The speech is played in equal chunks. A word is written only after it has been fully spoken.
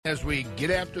As we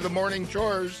get after the morning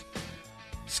chores,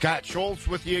 Scott Schultz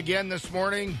with you again this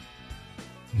morning.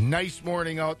 Nice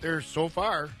morning out there so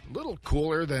far. A little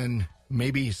cooler than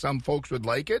maybe some folks would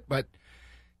like it, but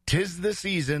 'tis the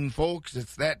season, folks.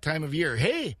 It's that time of year.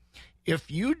 Hey, if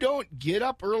you don't get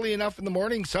up early enough in the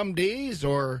morning some days,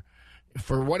 or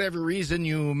for whatever reason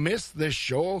you miss this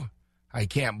show, I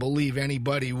can't believe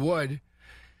anybody would.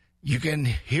 You can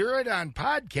hear it on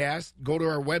podcast. Go to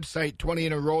our website,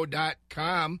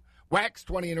 20inarow.com,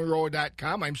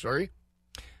 wax20inarow.com, I'm sorry.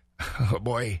 Oh,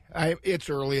 boy, it's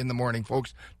early in the morning,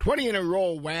 folks.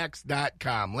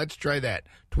 20inarow.wax.com. Let's try that.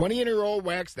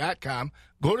 20inarow.wax.com.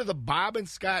 Go to the Bob and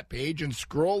Scott page and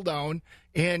scroll down,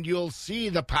 and you'll see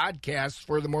the podcasts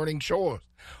for the morning shows.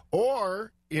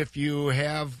 Or if you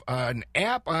have an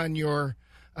app on your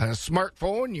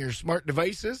smartphone, your smart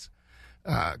devices,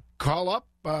 call up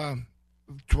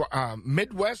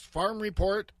Midwest Farm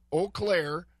Report, Eau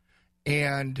Claire,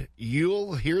 and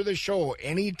you'll hear the show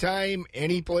anytime,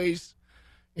 any place,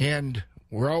 and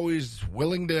we're always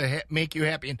willing to make you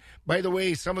happy. And by the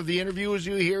way, some of the interviews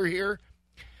you hear here,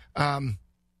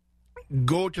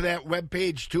 go to that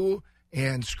webpage too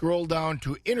and scroll down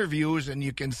to interviews, and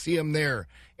you can see them there.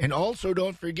 And also,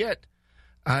 don't forget,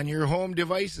 on your home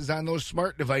devices, on those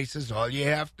smart devices, all you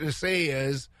have to say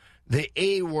is the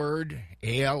A word,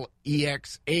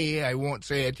 A-L-E-X-A. I won't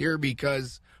say it here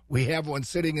because we have one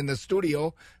sitting in the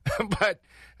studio, but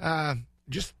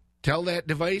just tell that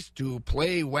device to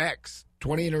play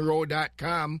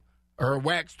wax20inarow.com or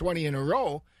wax 20 in a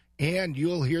row, and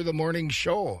you'll hear the morning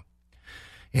show.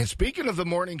 And speaking of the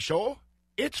morning show,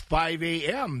 it's 5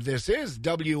 a.m. This is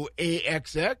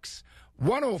WAXX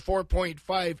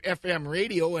 104.5 FM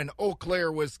radio in Eau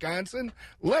Claire, Wisconsin.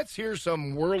 Let's hear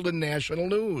some world and national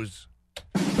news.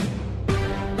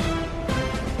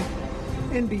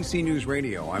 NBC News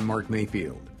Radio, I'm Mark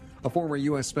Mayfield. A former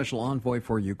U.S. Special Envoy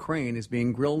for Ukraine is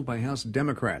being grilled by House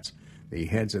Democrats. The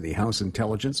heads of the House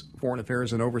Intelligence, Foreign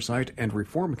Affairs and Oversight, and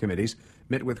Reform Committees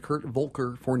met with Kurt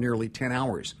Volker for nearly 10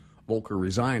 hours. Volker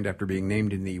resigned after being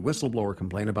named in the whistleblower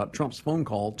complaint about Trump's phone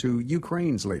call to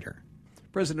Ukraine's leader.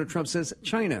 President Trump says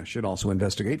China should also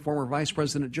investigate former Vice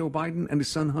President Joe Biden and his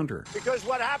son Hunter. Because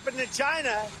what happened in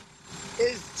China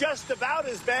is just about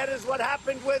as bad as what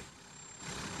happened with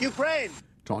Ukraine.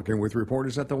 Talking with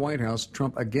reporters at the White House,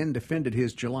 Trump again defended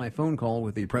his July phone call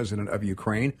with the president of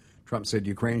Ukraine. Trump said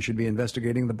Ukraine should be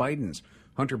investigating the Bidens.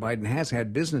 Hunter Biden has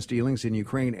had business dealings in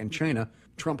Ukraine and China.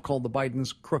 Trump called the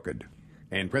Bidens crooked.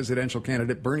 And presidential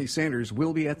candidate Bernie Sanders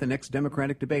will be at the next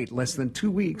Democratic debate less than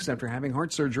 2 weeks after having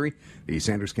heart surgery. The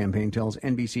Sanders campaign tells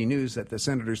NBC News that the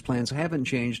senator's plans haven't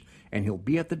changed, and he'll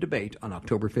be at the debate on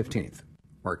October 15th.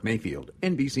 Mark Mayfield,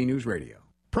 NBC News Radio.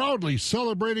 Proudly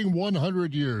celebrating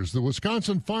 100 years, the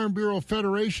Wisconsin Farm Bureau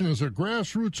Federation is a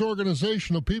grassroots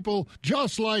organization of people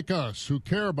just like us who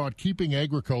care about keeping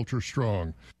agriculture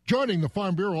strong. Joining the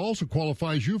Farm Bureau also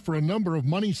qualifies you for a number of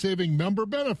money-saving member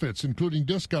benefits, including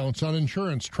discounts on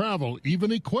insurance, travel,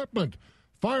 even equipment.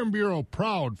 Farm Bureau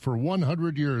proud for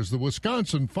 100 years. The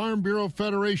Wisconsin Farm Bureau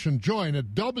Federation. Join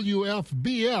at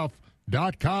WFBF.com.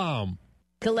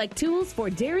 Collect tools for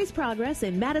dairy's progress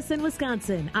in Madison,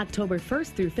 Wisconsin, October 1st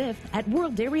through 5th at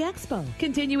World Dairy Expo.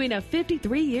 Continuing a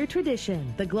 53-year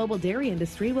tradition, the global dairy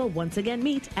industry will once again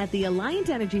meet at the Alliant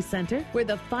Energy Center, where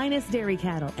the finest dairy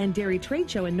cattle and dairy trade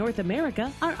show in North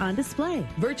America are on display.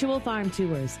 Virtual farm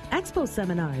tours, expo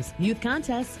seminars, youth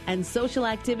contests, and social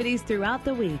activities throughout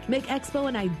the week make Expo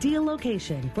an ideal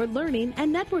location for learning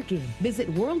and networking.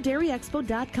 Visit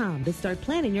WorldDairyExpo.com to start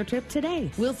planning your trip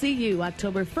today. We'll see you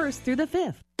October 1st through the 5th.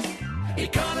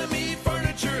 Economy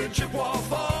Furniture in Chippewa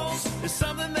Falls is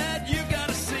something that you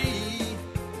gotta see.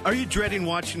 Are you dreading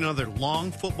watching another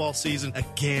long football season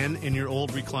again in your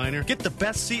old recliner? Get the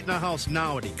best seat in the house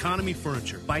now at Economy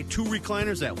Furniture. Buy 2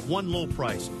 recliners at one low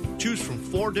price. Choose from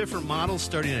 4 different models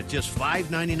starting at just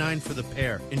 $5.99 for the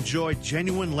pair. Enjoy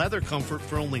genuine leather comfort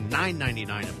for only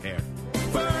 $9.99 a pair.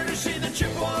 Furnishing the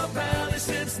Chippewa Valley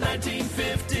since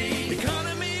 1950.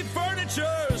 Economy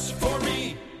Furniture's for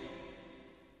me.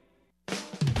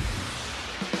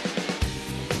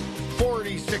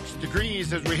 46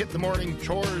 degrees as we hit the morning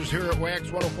chores here at Wax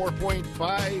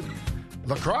 104.5.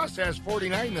 La Crosse has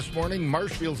 49 this morning.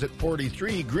 Marshfield's at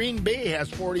 43. Green Bay has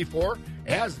 44,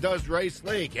 as does Rice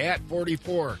Lake at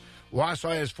 44.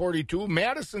 Wausau has 42.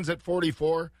 Madison's at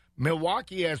 44.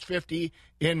 Milwaukee has 50.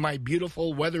 And my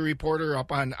beautiful weather reporter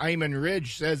up on Iman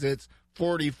Ridge says it's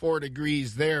 44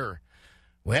 degrees there.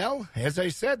 Well, as I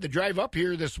said, the drive up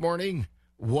here this morning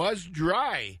was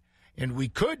dry. and we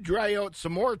could dry out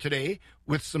some more today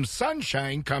with some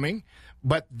sunshine coming,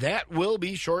 but that will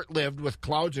be short-lived with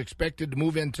clouds expected to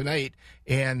move in tonight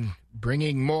and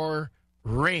bringing more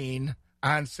rain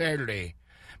on Saturday.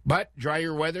 But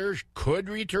drier weather could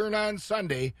return on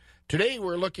Sunday. Today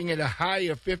we're looking at a high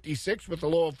of 56 with a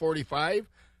low of 45.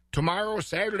 Tomorrow,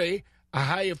 Saturday, a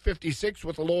high of 56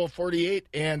 with a low of 48.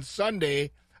 And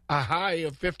Sunday, a high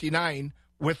of 59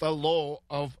 with a low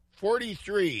of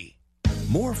 43.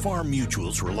 More farm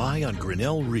mutuals rely on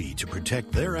Grinnell Re to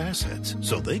protect their assets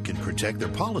so they can protect their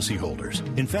policyholders.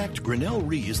 In fact, Grinnell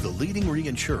Re is the leading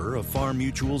reinsurer of farm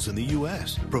mutuals in the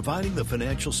U.S., providing the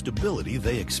financial stability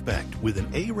they expect with an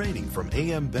A rating from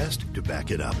AM Best to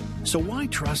back it up. So why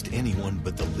trust anyone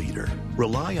but the leader?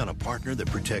 Rely on a partner that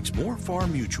protects more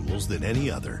farm mutuals than any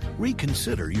other.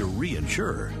 Reconsider your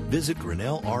reinsurer. Visit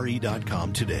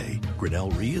GrinnellRE.com today.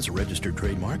 Grinnell Re is a registered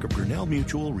trademark of Grinnell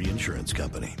Mutual Reinsurance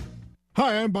Company.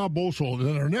 Hi, I'm Bob Bosold,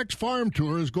 and our next farm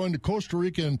tour is going to Costa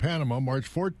Rica and Panama, March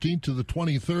 14th to the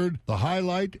 23rd. The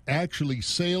highlight, actually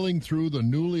sailing through the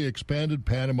newly expanded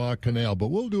Panama Canal. But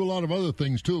we'll do a lot of other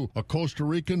things, too. A Costa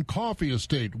Rican coffee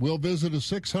estate. We'll visit a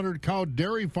 600-cow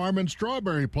dairy farm and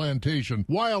strawberry plantation,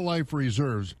 wildlife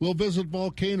reserves. We'll visit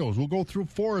volcanoes. We'll go through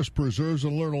forest preserves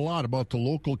and learn a lot about the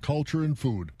local culture and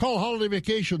food. Call Holiday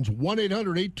Vacations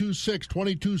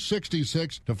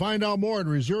 1-800-826-2266 to find out more and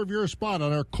reserve your spot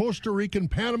on our Costa Rican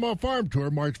Panama Farm Tour,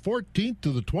 March 14th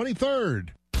to the 23rd.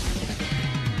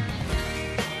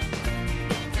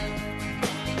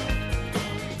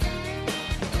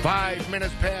 5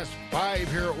 minutes past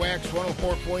 5 here at Wax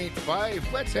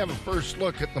 104.5. Let's have a first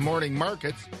look at the morning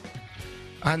markets.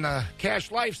 On the cash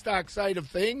livestock side of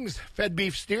things, fed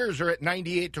beef steers are at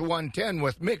 98 to 110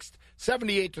 with mixed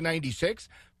 78 to 96.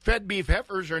 Fed beef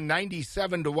heifers are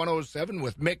 97 to 107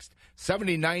 with mixed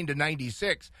 79 to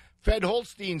 96. Fed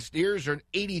Holstein steers are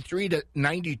 83 to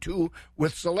 92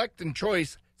 with select and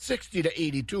choice 60 to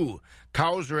 82.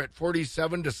 Cows are at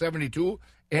 47 to 72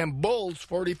 and bulls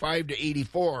 45 to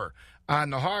 84.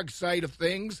 On the hog side of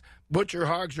things, butcher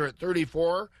hogs are at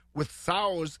 34 with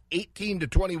sows 18 to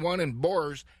 21 and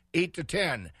boars 8 to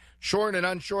 10. Shorn and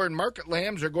unshorn market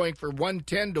lambs are going for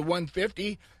 110 to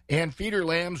 150 and feeder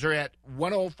lambs are at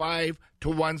 105 to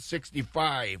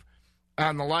 165.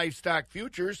 On the livestock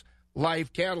futures,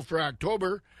 live cattle for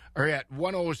October are at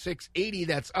 106.80.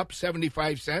 That's up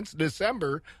 75 cents.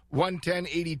 December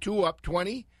 110.82, up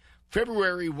 20.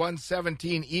 February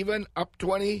 117 even, up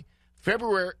 20.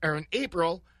 In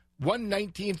April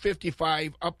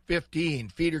 119.55, up 15.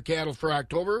 Feeder cattle for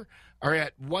October are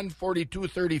at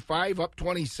 142.35, up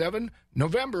 27.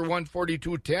 November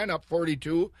 142.10, up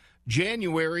 42.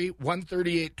 January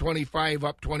 138.25,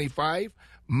 up 25.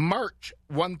 March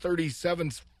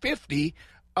 137.50,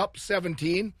 up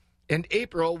 17, and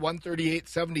April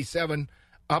 138.77,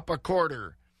 up a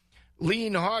quarter.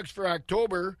 Lean hogs for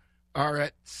October are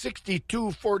at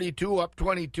 62.42, up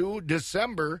 22.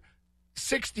 December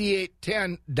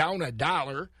 68.10, down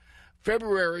 $1.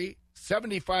 February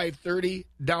 75.30,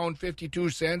 down 52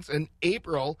 cents, and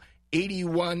April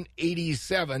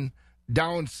 81.87,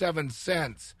 down 7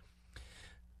 cents.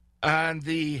 On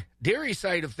the dairy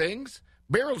side of things,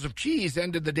 barrels of cheese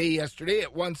ended the day yesterday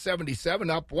at 177,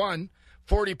 up 1.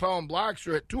 40-pound blocks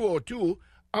are at 202,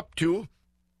 up 2.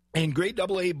 And grade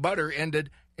AA butter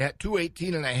ended at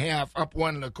 218.5, up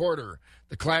 1 1/4.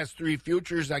 The Class 3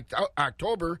 futures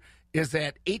October is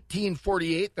at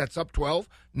 1848, that's up 12.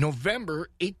 November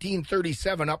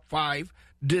 1837, up 5.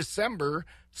 December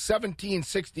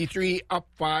 1763, up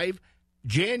 5.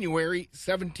 January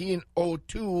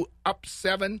 1702, up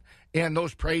 7. And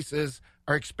those prices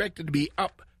are expected to be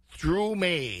up through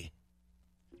May.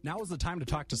 Now is the time to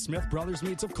talk to Smith Brothers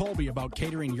Meats of Colby about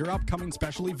catering your upcoming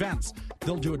special events.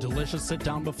 They'll do a delicious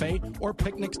sit-down buffet or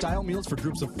picnic-style meals for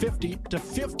groups of 50 to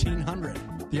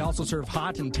 1,500. They also serve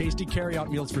hot and tasty carry-out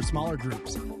meals for smaller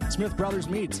groups. Smith Brothers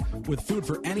Meats, with food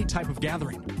for any type of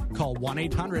gathering. Call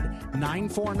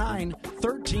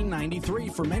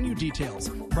 1-800-949-1393 for menu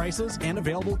details, prices, and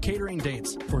available catering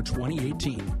dates for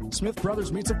 2018. Smith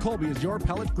Brothers Meats of Colby is your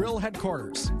pellet grill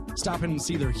headquarters. Stop in and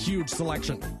see their huge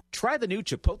selection. Try the new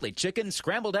Chipotle chicken,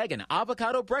 scrambled egg, and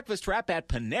avocado breakfast wrap at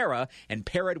Panera and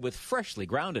pair it with freshly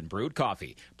ground and brewed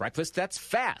coffee. Breakfast that's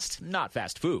fast, not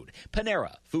fast food.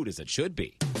 Panera, food as it should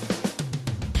be.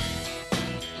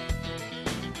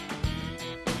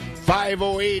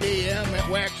 5:08 a.m. at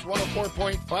Wax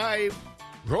 104.5.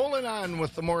 Rolling on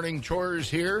with the morning chores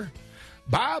here.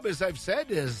 Bob, as I've said,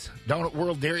 is down at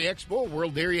World Dairy Expo.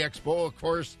 World Dairy Expo, of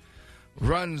course,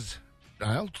 runs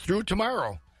through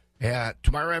tomorrow.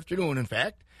 Tomorrow afternoon, in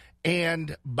fact.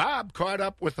 And Bob caught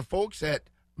up with the folks at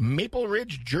Maple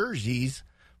Ridge Jerseys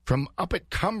from up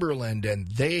at Cumberland, and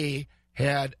they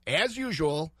had, as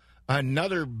usual,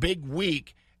 another big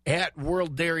week at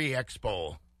World Dairy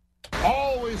Expo.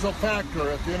 Always a factor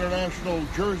at the International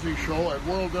Jersey Show at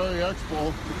World Dairy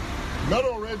Expo.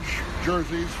 Meadow Ridge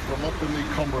jerseys from up in the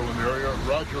Cumberland area,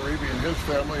 Roger Reeby and his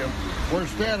family. And we're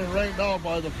standing right now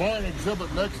by the barn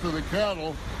exhibit next to the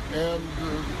cattle. And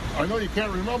I know you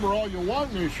can't remember all you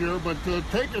won this year, but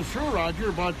take us through, Roger,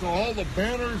 about all the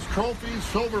banners, trophies,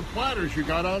 silver platters you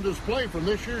got on display from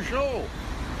this year's show.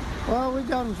 Well, we've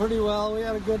done pretty well. We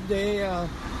had a good day.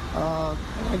 My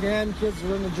grandkids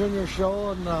were in the junior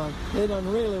show, and they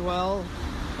done really well.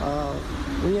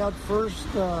 We had first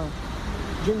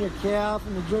junior calf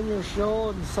in the junior show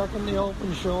and second the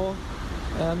open show.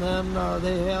 And then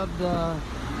they had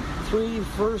 3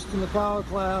 first in the cow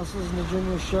classes in the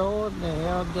junior show, and they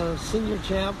had the senior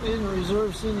champion,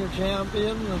 reserve senior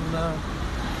champion, and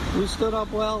we stood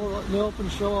up well in the open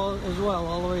show as well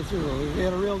all the way through. We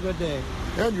had a real good day.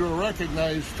 And you were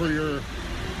recognized for your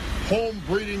home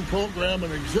breeding program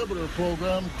and exhibitor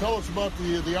program. Tell us about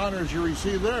the honors you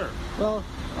received there. Well,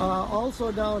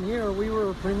 also down here, we were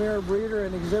a premier breeder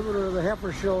and exhibitor of the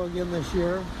heifer show again this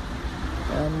year.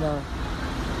 And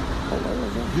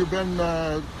you've been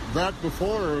that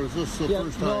before, or is this the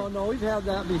first time? No, we've had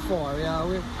that before. Yeah,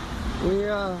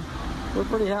 we're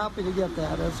pretty happy to get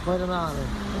that. It's quite an honor.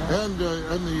 Yeah. And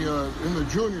in the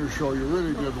junior show, you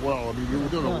really did well. I mean, you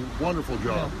did a wonderful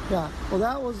job. Yeah. Well,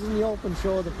 that was in the open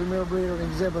show, the premier breeder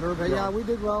and exhibitor. But yeah, we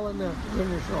did well in the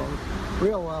junior show,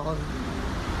 real well.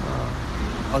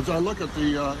 As I look at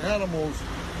the animals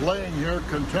laying here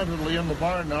contentedly in the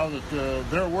barn now that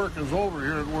their work is over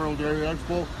here at World Dairy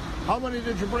Expo, how many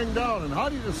did you bring down, and how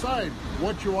do you decide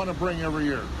what you want to bring every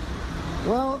year?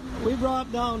 Well, we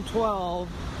brought down 12,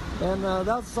 and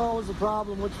that's always the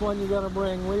problem, which one you got to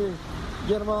bring. We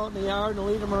get them out in the yard and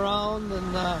lead them around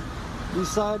and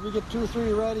decide. We get 2 or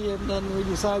 3 ready, and then we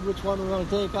decide which one we're going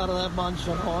to take out of that bunch,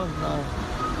 you know,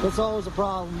 and it's always a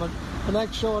problem. But the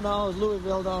next show now is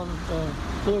Louisville down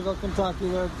at Louisville, Kentucky,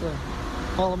 there at the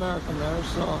All-American there,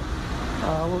 so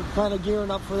we're kind of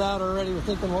gearing up for that already. We're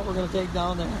thinking what we're going to take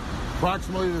down there.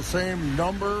 Approximately the same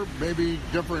number, maybe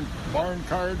different barn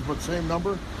cards, but same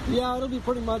number? Yeah, it'll be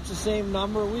pretty much the same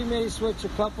number. We may switch a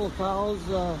couple of cows.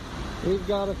 We've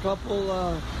got a couple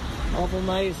awful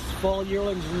nice fall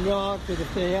yearlings in milk that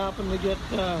if they happen to get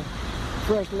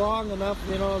fresh long enough,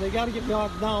 you know, they got to get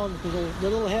milked down because they're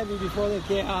a little heavy before they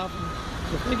calf.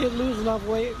 If they get lose enough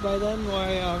weight by then,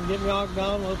 why get milked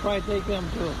down, we'll probably take them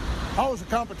too. How was the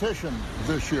competition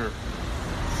this year?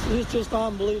 It's just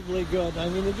unbelievably good. I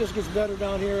mean, it just gets better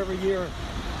down here every year.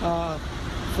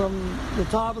 From the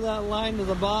top of that line to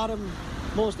the bottom,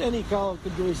 most any cow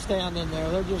could really stand in there.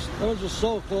 They're just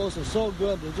so close and so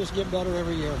good. They just get better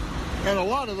every year. And a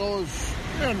lot of those,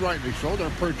 and rightly so, they're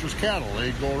purchased cattle.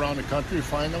 They go around the country,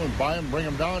 find them and buy them, bring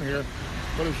them down here.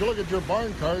 But if you look at your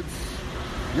barn cards,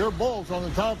 your bulls on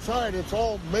the top side, it's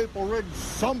all Maple Ridge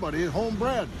somebody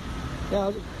homebred.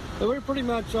 Yeah, we're pretty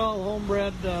much all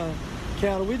homebred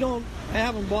cattle. We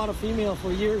haven't bought a female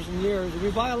for years and years.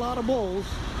 We buy a lot of bulls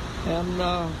and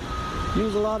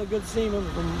use a lot of good semen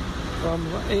from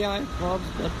AI clubs,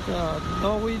 but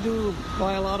no, we do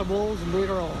buy a lot of bulls and breed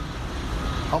our own.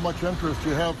 How much interest do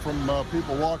you have from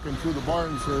people walking through the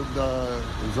barn said,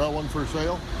 is that one for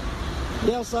sale?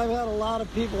 Yes, I've had a lot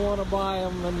of people want to buy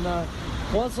them, and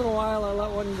once in a while I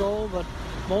let one go, but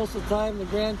most of the time the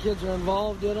grandkids are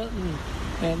involved in it,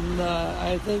 and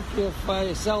I think if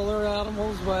I sell their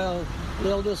animals, well,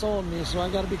 they'll disown me, so I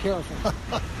got to be careful.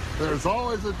 There's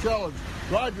always a challenge.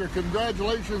 Roger,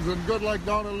 congratulations and good luck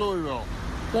down in Louisville.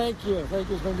 Thank you.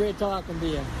 It's been great talking to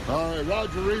you. All right,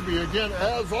 Roger Reeby again,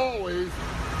 as always,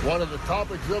 one of the top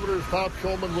exhibitors, top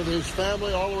showman with his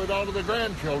family, all the way down to the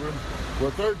grandchildren,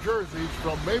 with their jerseys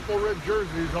from Maple Ridge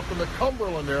Jerseys up in the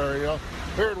Cumberland area.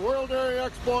 Here at World Dairy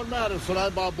Expo in Madison,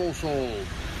 I'm Bob Bosold.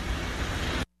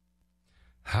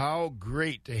 How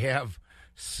great to have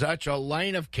such a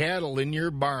line of cattle in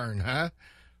your barn, huh?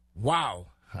 Wow.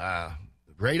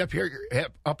 Right up here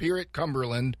at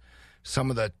Cumberland, some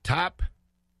of the top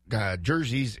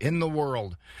jerseys in the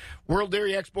world. World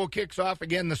Dairy Expo kicks off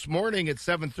again this morning at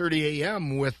 7:30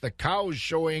 a.m. with the cows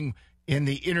showing in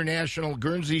the International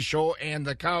Guernsey Show and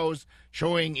the cows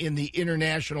showing in the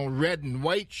International Red and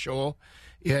White Show.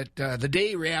 The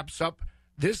day wraps up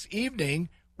this evening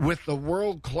with the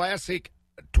World Classic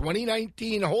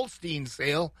 2019 Holstein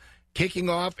sale kicking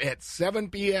off at 7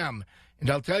 p.m. And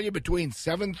I'll tell you, between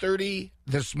 7:30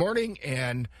 this morning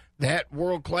and that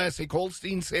World Classic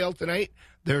Holstein sale tonight,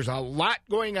 there's a lot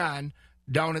going on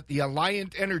down at the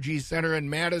Alliant Energy Center in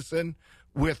Madison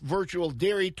with virtual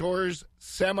dairy tours,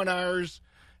 seminars,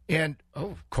 and,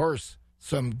 of course,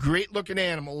 some great-looking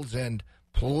animals and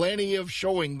plenty of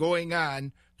showing going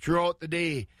on throughout the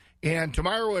day. And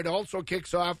tomorrow it also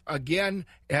kicks off again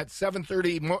at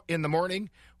 7:30 in the morning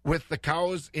with the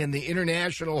cows in the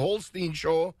International Holstein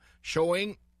Show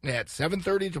showing at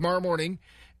 7:30 tomorrow morning,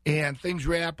 and things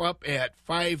wrap up at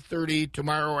 5:30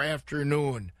 tomorrow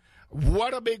afternoon.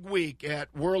 What a big week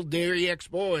at World Dairy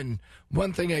Expo. And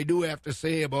one thing I do have to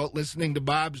say about listening to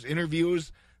Bob's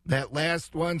interviews, that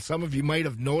last one, some of you might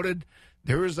have noted,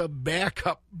 there is a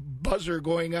backup buzzer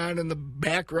going on in the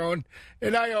background,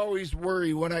 and I always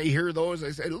worry when I hear those. I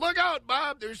say, look out,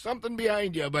 Bob, there's something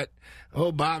behind you. But,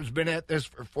 Bob's been at this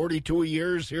for 42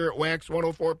 years here at Wax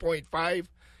 104.5,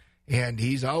 and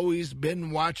he's always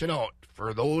been watching out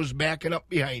for those backing up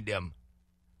behind him.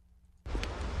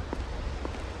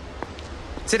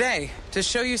 Today, to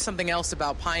show you something else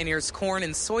about Pioneer's corn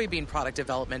and soybean product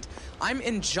development, I'm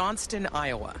in Johnston,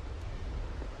 Iowa.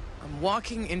 I'm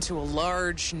walking into a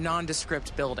large,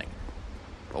 nondescript building,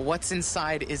 but what's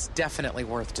inside is definitely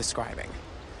worth describing.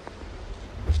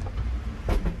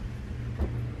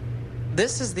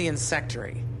 This is the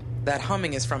insectary. That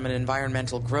humming is from an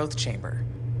environmental growth chamber.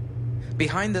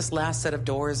 Behind this last set of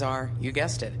doors are, you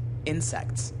guessed it,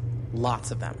 insects.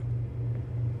 Lots of them.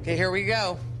 Okay, here we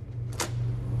go.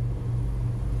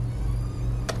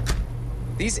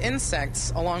 These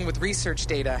insects, along with research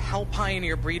data, help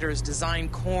Pioneer breeders design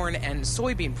corn and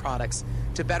soybean products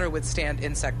to better withstand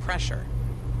insect pressure.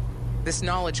 This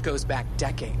knowledge goes back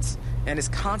decades and is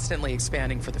constantly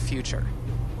expanding for the future.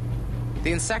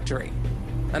 The insectary,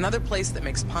 another place that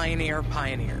makes Pioneer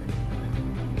Pioneer.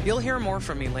 You'll hear more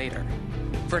from me later.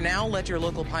 For now, let your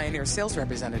local Pioneer sales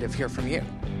representative hear from you.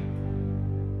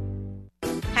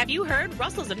 Have you heard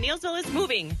Russell's of Neilsville is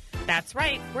moving? That's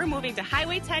right, we're moving to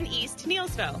Highway 10 East,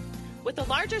 Neilsville. With a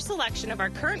larger selection of our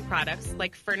current products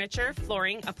like furniture,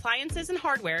 flooring, appliances, and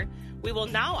hardware, we will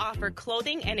now offer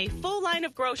clothing and a full line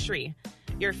of grocery.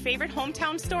 Your favorite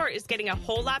hometown store is getting a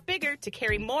whole lot bigger to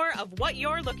carry more of what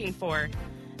you're looking for.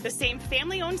 The same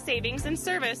family-owned savings and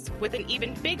service with an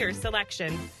even bigger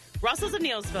selection. Russell's of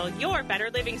Neilsville, your better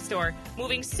living store,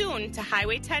 moving soon to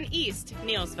Highway 10 East,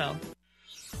 Neilsville.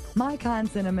 Mycon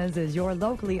Cinemas is your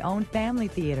locally owned family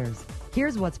theaters.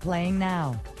 Here's what's playing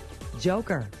now.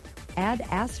 Joker, Ad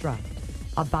Astra,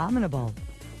 Abominable,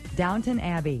 Downton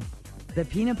Abbey, The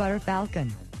Peanut Butter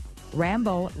Falcon,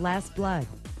 Rambo Last Blood,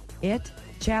 It,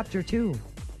 Chapter 2,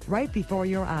 Right Before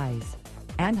Your Eyes,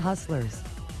 and Hustlers.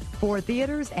 For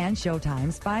theaters and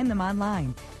showtimes, find them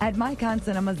online at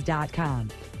myconcinemas.com.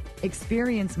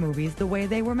 Experience movies the way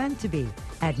they were meant to be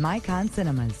at Mycon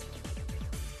Cinemas.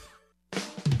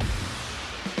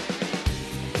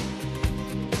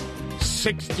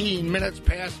 16 minutes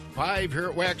past 5 here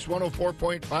at Wax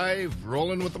 104.5,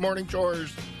 rolling with the morning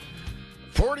chores.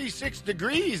 46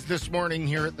 degrees this morning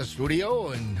here at the studio,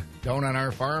 and down on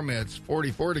our farm it's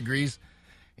 44 degrees.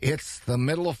 It's the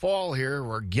middle of fall here.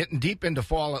 We're getting deep into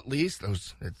fall at least.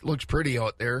 It looks pretty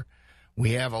out there.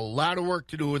 We have a lot of work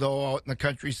to do, though, out in the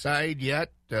countryside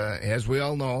yet, as we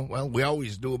all know. Well, we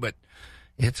always do, but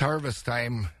it's harvest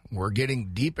time. We're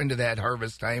getting deep into that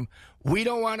harvest time. We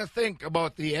don't want to think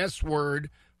about the S word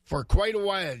for quite a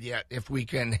while yet, if we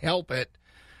can help it.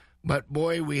 But,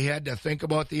 boy, we had to think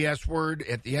about the S word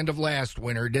at the end of last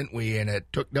winter, didn't we? And it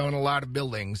took down a lot of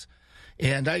buildings.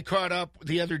 And I caught up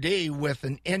the other day with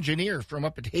an engineer from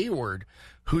up at Hayward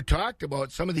who talked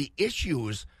about some of the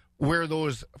issues where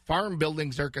those farm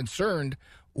buildings are concerned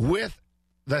with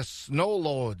the snow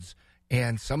loads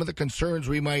and some of the concerns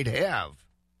we might have.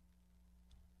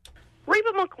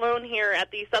 Reba McClone here at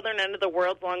the southern end of the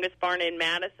world's longest barn in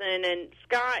Madison. And,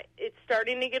 Scott, it's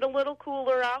starting to get a little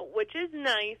cooler out, which is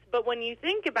nice. But when you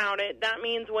think about it, that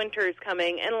means winter's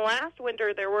coming. And last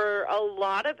winter, there were a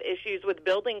lot of issues with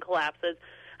building collapses.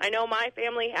 I know my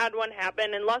family had one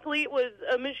happen, and luckily it was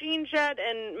a machine shed,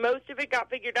 and most of it got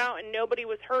figured out, and nobody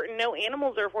was hurt, and no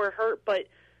animals were hurt. But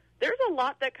there's a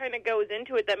lot that kind of goes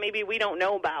into it that maybe we don't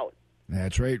know about.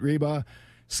 That's right, Reba.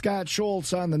 Scott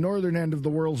Schultz on the northern end of the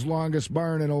world's longest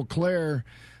barn in Eau Claire.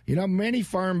 You know, many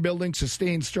farm buildings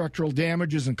sustained structural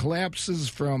damages and collapses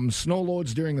from snow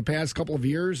loads during the past couple of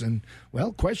years. And,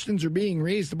 well, questions are being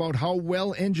raised about how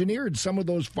well engineered some of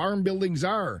those farm buildings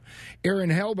are. Aaron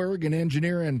Hellberg, an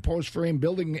engineer and post-frame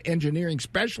building engineering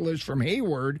specialist from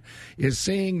Hayward, is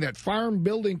saying that farm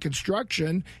building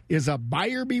construction is a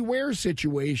buyer beware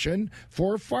situation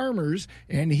for farmers.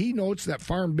 And he notes that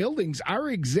farm buildings are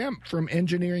exempt from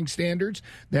engineering standards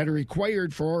that are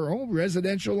required for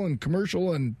residential and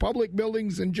commercial and public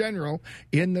buildings in general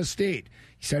in the state.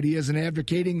 He said he isn't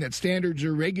advocating that standards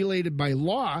are regulated by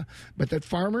law, but that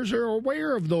farmers are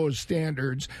aware of those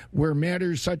standards where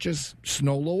matters such as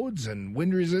snow loads and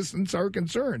wind resistance are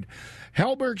concerned.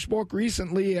 Hellberg spoke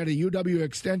recently at a UW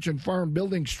Extension farm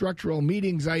building structural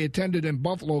meetings I attended in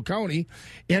Buffalo County,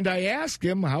 and I asked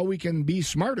him how we can be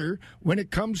smarter when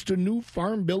it comes to new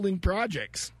farm building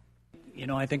projects. You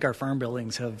know, I think our farm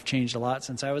buildings have changed a lot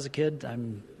since I was a kid.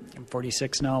 I'm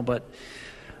 46 now, but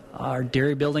our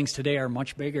dairy buildings today are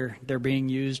much bigger. They're being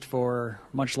used for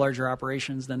much larger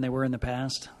operations than they were in the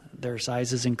past. Their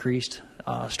size has increased.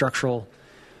 Structural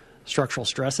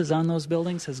stresses on those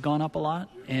buildings has gone up a lot.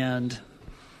 And,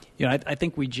 you know, I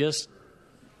think we just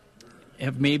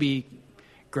have maybe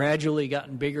gradually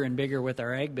gotten bigger and bigger with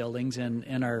our ag buildings,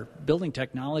 and our building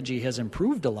technology has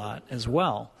improved a lot as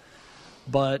well.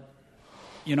 But,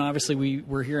 you know, obviously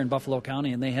we're here in Buffalo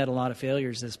County, and they had a lot of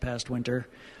failures this past winter.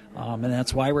 And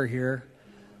that's why we're here.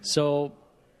 So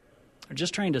we're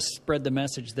just trying to spread the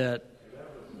message that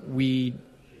we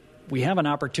have an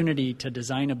opportunity to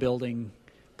design a building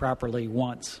properly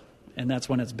once, and that's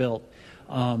when it's built.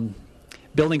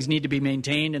 Buildings need to be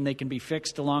maintained, and they can be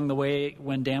fixed along the way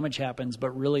when damage happens, but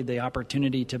really the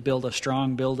opportunity to build a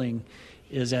strong building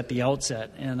is at the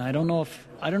outset. And I don't know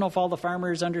if all the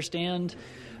farmers understand,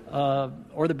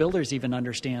 or the builders even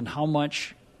understand, how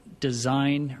much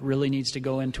design really needs to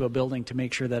go into a building to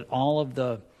make sure that all of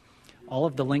the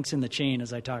links in the chain,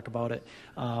 as I talk about it,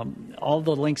 all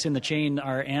the links in the chain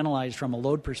are analyzed from a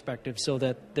load perspective so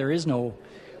that there is no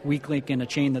weak link in a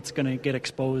chain that's going to get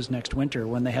exposed next winter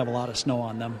when they have a lot of snow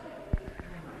on them.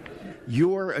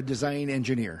 You're a design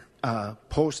engineer,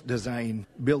 post-design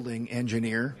building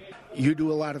engineer. You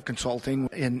do a lot of consulting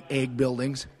in ag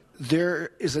buildings.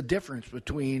 There is a difference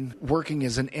between working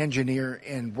as an engineer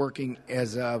and working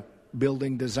as a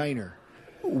building designer.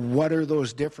 What are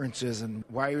those differences, and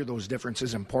why are those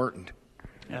differences important?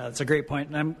 Yeah, that's a great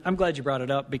point, and I'm glad you brought it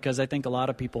up, because I think a lot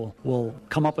of people will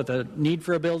come up with a need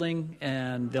for a building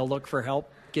and they'll look for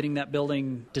help getting that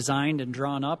building designed and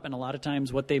drawn up, and a lot of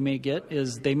times what they may get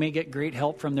is they may get great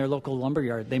help from their local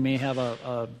lumberyard. They may have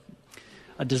a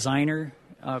designer,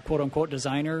 quote-unquote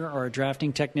designer, or a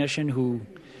drafting technician who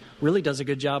really does a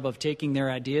good job of taking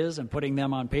their ideas and putting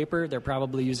them on paper. They're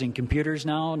probably using computers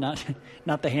now,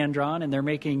 not the hand-drawn, and they're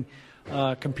making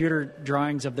computer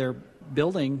drawings of their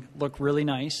building look really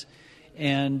nice.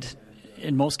 And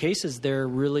in most cases, they're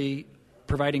really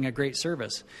providing a great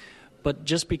service. But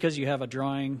just because you have a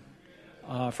drawing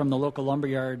from the local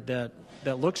lumberyard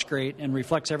that looks great and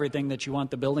reflects everything that you want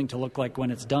the building to look like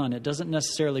when it's done, it doesn't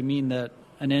necessarily mean that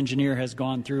an engineer has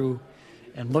gone through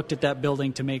and looked at that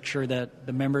building to make sure that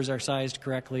the members are sized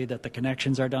correctly, that the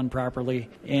connections are done properly.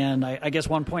 And I guess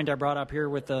one point I brought up here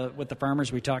with the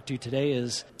farmers we talked to today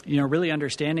is, you know, really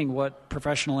understanding what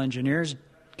professional engineers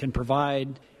can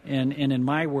provide. And in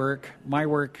my work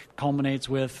culminates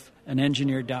with an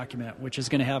engineered document, which is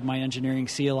going to have my engineering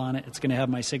seal on it. It's going to have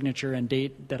my signature and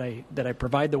date that I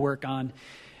provide the work on.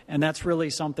 And that's really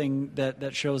something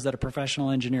that shows that a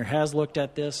professional engineer has looked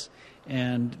at this,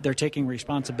 and they're taking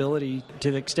responsibility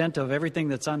to the extent of everything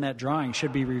that's on that drawing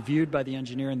should be reviewed by the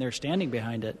engineer, and they're standing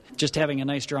behind it. Just having a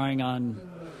nice drawing on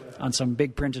some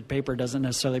big printed paper doesn't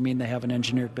necessarily mean they have an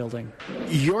engineered building.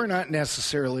 You're not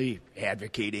necessarily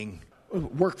advocating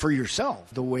work for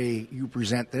yourself the way you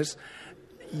present this.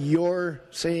 You're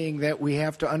saying that we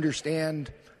have to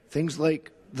understand things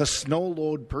like the snow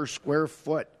load per square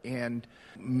foot, and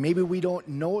maybe we don't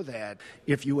know that.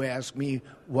 If you ask me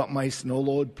what my snow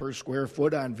load per square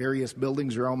foot on various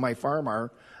buildings around my farm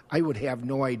are, I would have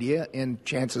no idea, and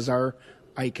chances are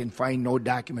I can find no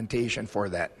documentation for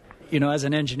that. You know, as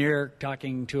an engineer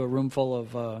talking to a room full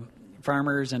of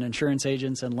farmers and insurance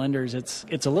agents and lenders,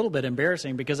 it's a little bit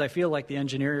embarrassing, because I feel like the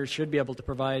engineers should be able to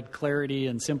provide clarity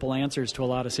and simple answers to a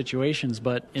lot of situations,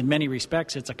 but in many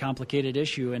respects it's a complicated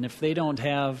issue. And if they don't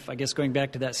have, I guess going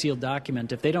back to that sealed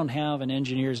document, if they don't have an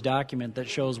engineer's document that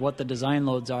shows what the design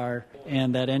loads are,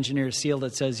 and that engineer's seal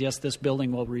that says, yes, this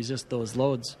building will resist those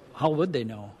loads, how would they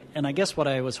know? And I guess what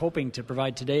I was hoping to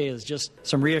provide today is just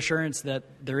some reassurance that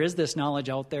there is this knowledge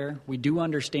out there. We do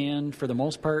understand, for the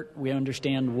most part, we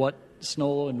understand what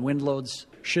snow and wind loads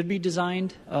should be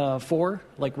designed for,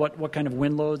 like what kind of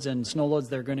wind loads and snow loads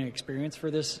they're going to experience for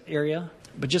this area.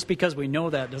 But just because we know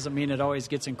that doesn't mean it always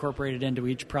gets incorporated into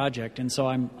each project. And so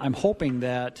I'm hoping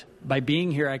that by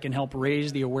being here, I can help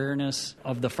raise the awareness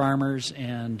of the farmers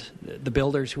and the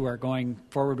builders who are going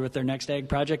forward with their next ag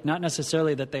project. Not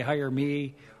necessarily that they hire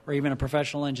me or even a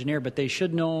professional engineer, but they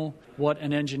should know what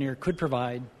an engineer could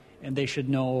provide, and they should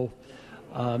know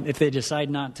if they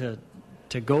decide not to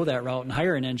go that route and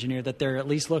hire an engineer, that they're at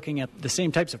least looking at the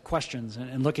same types of questions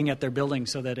and looking at their building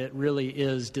so that it really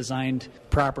is designed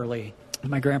properly.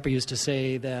 My grandpa used to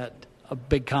say that a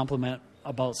big compliment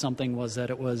about something was that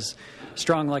it was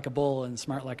strong like a bull and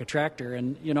smart like a tractor.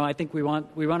 And, I think we want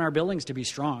our buildings to be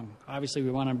strong. Obviously,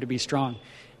 we want them to be strong.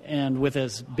 And with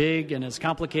as big and as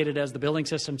complicated as the building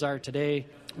systems are today,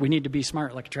 we need to be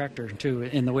smart like a tractor, too,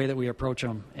 in the way that we approach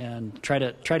them and try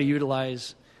to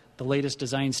utilize the latest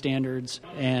design standards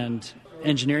and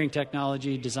engineering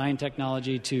technology, design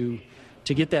technology to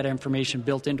get that information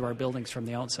built into our buildings from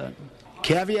the outset.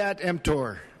 Caveat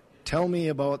emptor. Tell me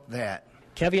about that.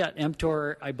 Caveat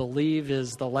emptor, I believe,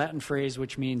 is the Latin phrase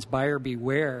which means buyer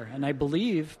beware. And I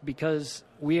believe because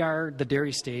we are the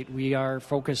dairy state, we are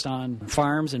focused on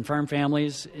farms and farm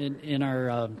families in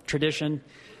our tradition,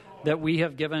 that we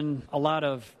have given a lot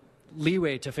of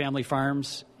leeway to family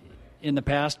farms in the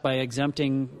past by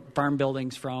exempting farm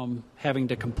buildings from having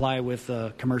to comply with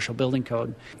the commercial building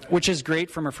code, which is great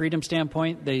from a freedom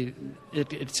standpoint.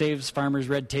 It saves farmers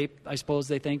red tape, I suppose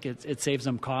they think. It saves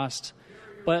them costs.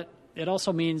 But it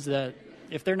also means that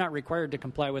if they're not required to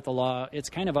comply with the law, it's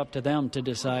kind of up to them to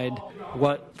decide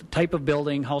what type of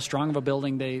building, how strong of a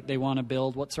building they want to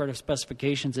build, what sort of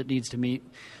specifications it needs to meet.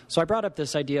 So I brought up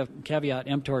this idea of caveat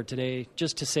emptor today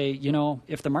just to say,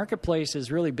 if the marketplace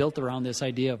is really built around this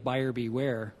idea of buyer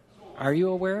beware, are you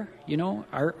aware?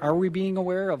 Are we being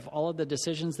aware of all of the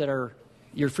decisions that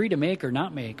you're free to make or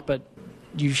not make, but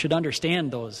you should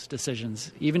understand those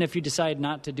decisions. Even if you decide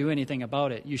not to do anything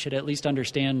about it, you should at least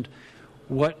understand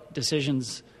what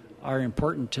decisions are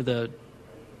important to the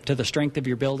strength of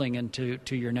your building and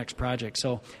to your next project.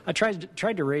 So I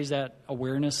tried to raise that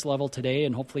awareness level today,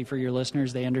 and hopefully for your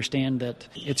listeners, they understand that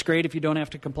it's great if you don't have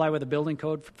to comply with a building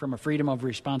code from a freedom of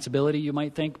responsibility, you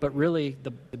might think, but really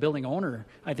the building owner,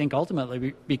 I think,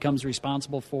 ultimately becomes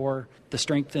responsible for the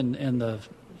strength and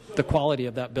the quality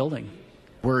of that building.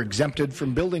 We're exempted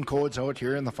from building codes out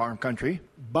here in the farm country,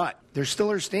 but there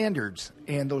still are standards,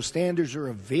 and those standards are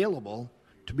available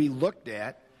to be looked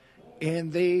at,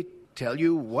 and they tell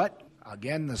you what,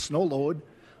 again, the snow load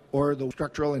or the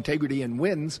structural integrity and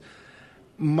winds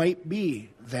might be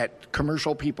that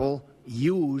commercial people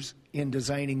use in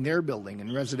designing their building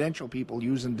and residential people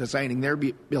use in designing their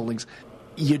buildings.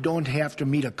 You don't have to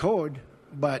meet a code,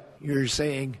 but you're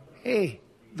saying, hey,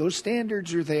 those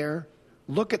standards are there.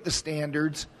 Look at the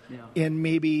standards and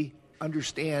maybe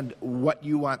understand what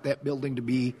you want that building to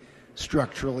be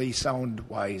structurally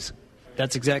sound-wise.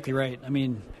 That's exactly right. I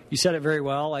mean, you said it very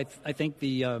well. I think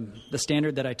the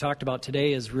standard that I talked about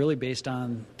today is really based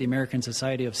on the American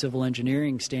Society of Civil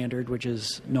Engineering standard, which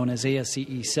is known as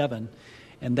ASCE 7.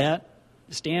 And that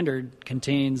standard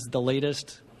contains the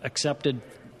latest accepted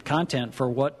content for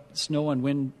what snow and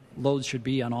wind loads should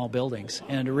be on all buildings.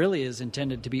 And it really is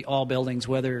intended to be all buildings,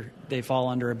 whether they fall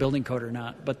under a building code or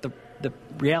not. But the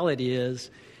reality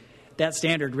is that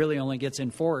standard really only gets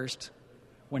enforced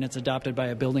when it's adopted by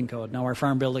a building code. Now, our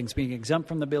farm buildings being exempt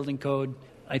from the building code,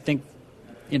 I think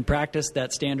in practice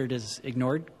that standard is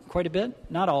ignored quite a bit.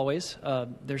 Not always.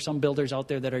 There's some builders out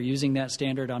there that are using that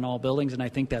standard on all buildings, and I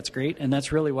think that's great. And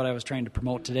that's really what I was trying to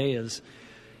promote today is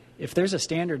if there's a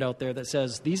standard out there that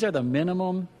says these are the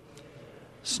minimum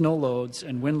snow loads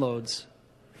and wind loads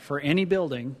for any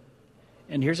building,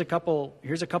 and here's a couple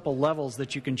levels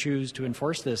that you can choose to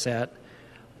enforce this at,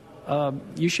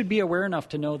 you should be aware enough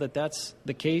to know that that's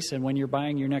the case, and when you're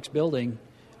buying your next building,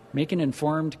 make an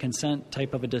informed consent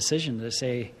type of a decision to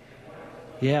say,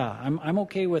 yeah, I'm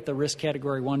okay with the risk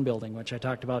category 1 building, which I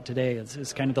talked about today.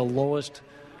 It's kind of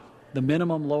the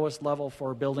minimum lowest level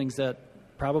for buildings that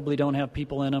probably don't have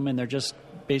people in them and they're just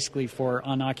basically for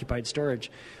unoccupied storage.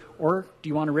 Or do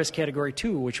you want a risk category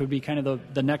 2, which would be kind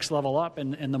of the next level up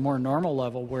and the more normal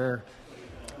level where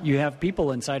you have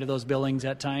people inside of those buildings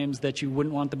at times that you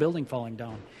wouldn't want the building falling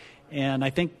down. And I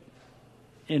think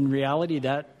in reality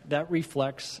that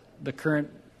reflects the current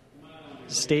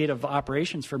state of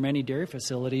operations for many dairy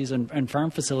facilities and farm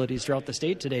facilities throughout the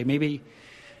state today. Maybe,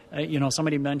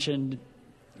 somebody mentioned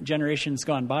generations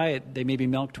gone by, they maybe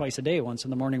milk twice a day, once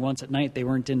in the morning, once at night. They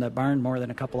weren't in the barn more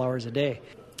than a couple hours a day.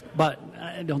 But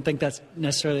I don't think that's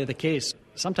necessarily the case.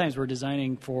 Sometimes we're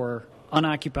designing for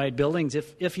unoccupied buildings,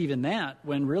 if even that,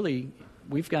 when really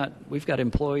we've got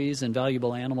employees and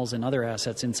valuable animals and other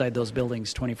assets inside those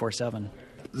buildings 24/7.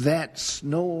 That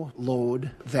snow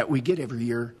load that we get every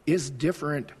year is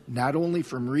different not only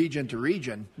from region to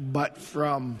region, but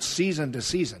from season to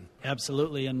season.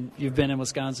 Absolutely, and you've been in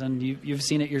Wisconsin. You've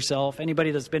seen it yourself.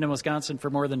 Anybody that's been in Wisconsin for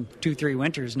more than 2-3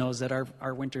 winters knows that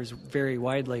our winters vary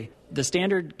widely. The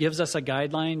standard gives us a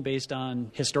guideline based on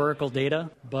historical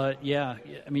data, but yeah,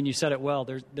 I mean, you said it well.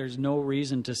 There's no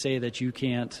reason to say that you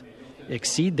can't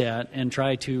exceed that and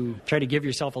try to give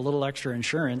yourself a little extra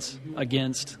insurance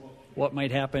against what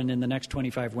might happen in the next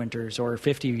 25 winters or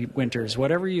 50 winters.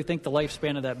 Whatever you think the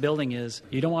lifespan of that building is,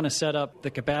 you don't want to set up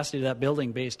the capacity of that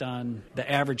building based on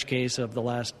the average case of the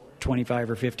last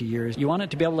 25 or 50 years. You want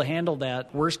it to be able to handle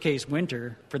that worst case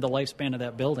winter for the lifespan of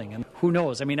that building. And who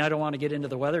knows? I mean, I don't want to get into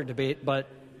the weather debate, but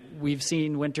we've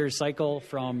seen winters cycle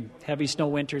from heavy snow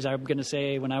winters, I'm going to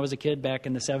say, when I was a kid back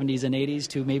in the 70s and 80s,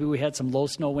 to maybe we had some low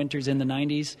snow winters in the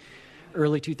 90s.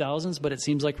 Early 2000s, but it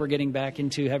seems like we're getting back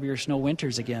into heavier snow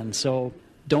winters again. So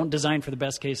don't design for the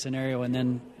best case scenario and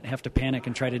then have to panic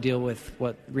and try to deal with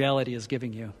what reality is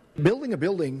giving you.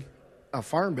 Building a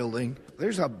farm building,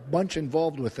 there's a bunch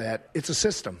involved with that. It's a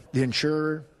system. The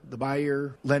insurer, the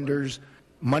buyer, lenders,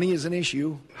 money is an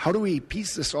issue. How do we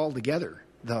piece this all together?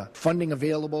 The funding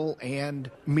available and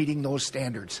meeting those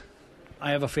standards.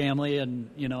 I have a family,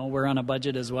 and, we're on a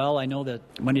budget as well. I know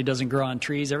that money doesn't grow on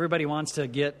trees. Everybody wants to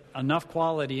get enough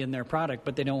quality in their product,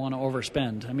 but they don't want to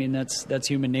overspend. I mean, that's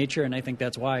human nature, and I think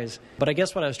that's wise. But I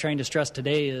guess what I was trying to stress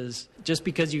today is just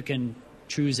because you can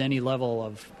choose any level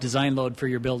of design load for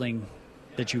your building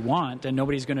that you want, and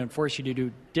nobody's going to force you to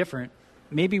do different,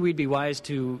 maybe we'd be wise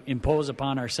to impose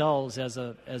upon ourselves as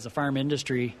a farm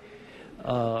industry,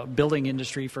 building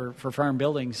industry for farm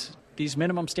buildings, these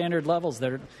minimum standard levels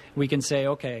that we can say,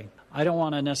 okay, I don't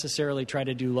want to necessarily try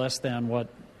to do less than what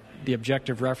the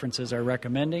objective references are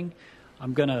recommending.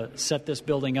 I'm going to set this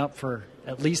building up for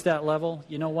at least that level.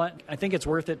 You know what? I think it's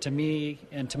worth it to me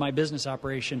and to my business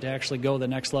operation to actually go the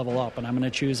next level up, and I'm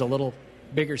going to choose a little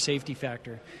bigger safety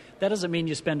factor. That doesn't mean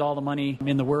you spend all the money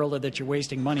in the world or that you're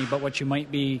wasting money, but what you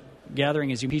might be gathering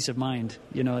is your peace of mind.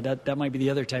 That might be the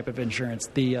other type of insurance,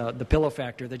 the pillow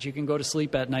factor, that you can go to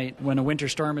sleep at night when a winter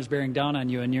storm is bearing down on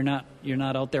you and you're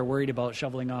not out there worried about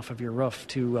shoveling off of your roof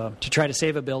to try to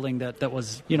save a building that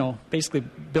was basically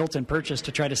built and purchased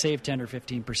to try to save 10 or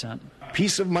 15%.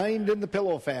 Peace of mind and the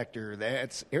pillow factor.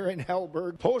 That's Aaron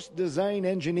Hellberg, post-design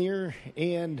engineer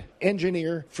and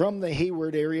engineer from the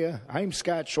Hayward area. I'm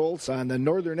Scott Schultz on the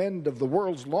northern end of the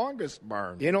world's longest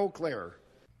barn in Eau Claire.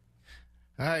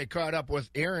 I caught up with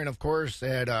Aaron, of course,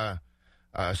 at a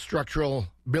structural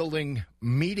building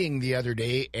meeting the other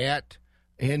day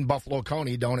in Buffalo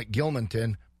County down at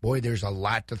Gilmanton. Boy, there's a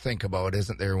lot to think about,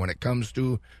 isn't there, when it comes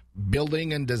to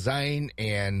building and design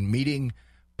and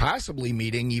possibly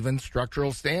meeting even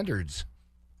structural standards.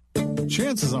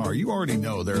 Chances are you already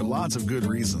know there are lots of good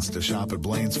reasons to shop at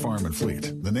Blaine's Farm and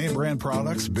Fleet. The name brand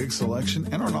products, big selection,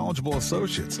 and our knowledgeable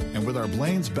associates. And with our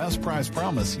Blaine's Best Price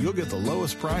Promise, you'll get the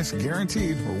lowest price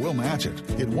guaranteed or we'll match it.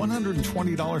 Get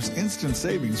 $120 instant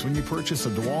savings when you purchase a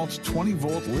DeWalt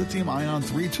 20-volt lithium-ion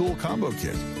 3-tool combo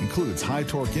kit. Includes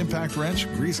high-torque impact wrench,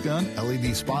 grease gun,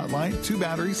 LED spotlight, 2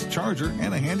 batteries, charger,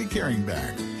 and a handy carrying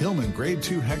bag. Hillman Grade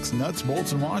 2 hex nuts,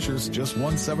 bolts, and washers, just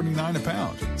 $179 a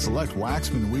pound. Select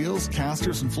Waxman wheels,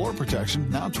 casters, and floor protection,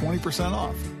 now 20%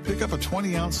 off. Pick up a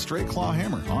 20-ounce straight claw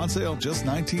hammer, on sale just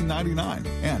 $19.99.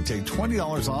 And take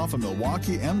 $20 off a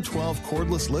Milwaukee M12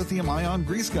 cordless lithium-ion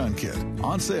grease gun kit,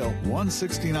 on sale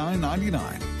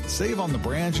 $169.99. Save on the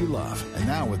brands you love. And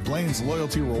now with Blaine's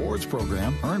Loyalty Rewards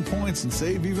program, earn points and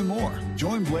save even more.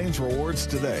 Join Blaine's Rewards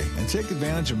today and take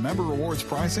advantage of member rewards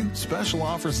pricing, special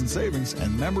offers and savings,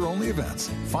 and member-only events.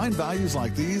 Find values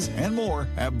like these and more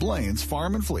at Blaine's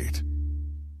Farm and Fleet.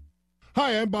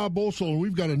 Hi, I'm Bob Bosel, and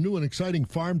we've got a new and exciting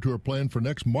farm tour planned for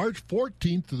next March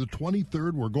 14th to the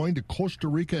 23rd. We're going to Costa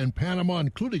Rica and Panama,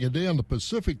 including a day on the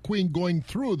Pacific Queen going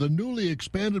through the newly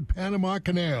expanded Panama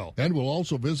Canal. And we'll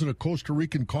also visit a Costa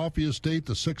Rican coffee estate,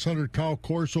 the 600-cow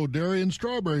Corso Dairy and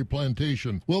Strawberry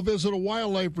Plantation. We'll visit a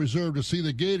wildlife reserve to see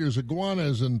the gators,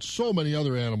 iguanas, and so many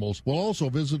other animals. We'll also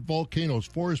visit Volcanoes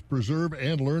Forest Preserve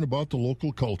and learn about the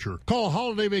local culture. Call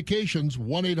Holiday Vacations,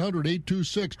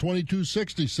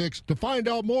 1-800-826-2266 to find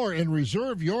out more and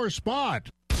reserve your spot.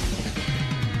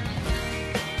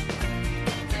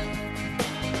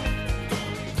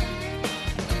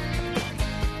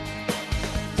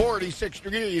 46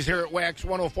 degrees here at Wax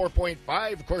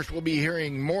 104.5. Of course, we'll be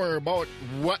hearing more about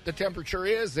what the temperature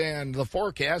is and the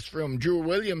forecast from Drew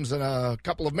Williams in a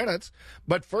couple of minutes.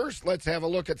 But first, let's have a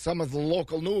look at some of the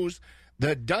local news.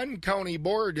 The Dunn County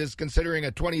Board is considering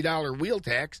a $20 wheel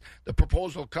tax. The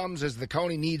proposal comes as the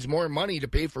county needs more money to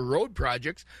pay for road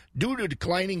projects due to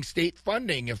declining state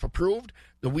funding. If approved,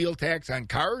 The wheel tax on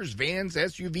cars, vans,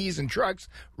 SUVs, and trucks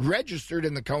registered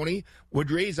in the county would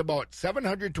raise about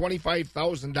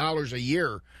 $725,000 a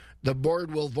year. The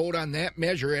board will vote on that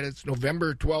measure at its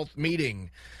November 12th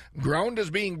meeting. Ground is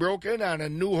being broken on a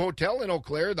new hotel in Eau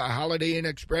Claire. The Holiday Inn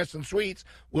Express and Suites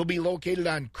will be located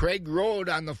on Craig Road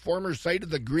on the former site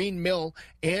of the Green Mill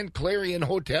and Clarion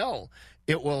Hotel.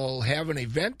 It will have an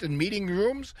event and meeting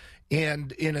rooms,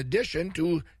 and in addition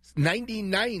to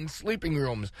 99 sleeping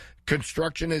rooms.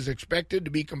 Construction is expected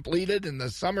to be completed in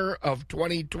the summer of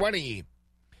 2020.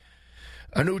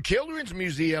 A new children's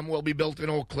museum will be built in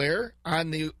Eau Claire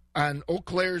on Eau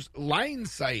Claire's Line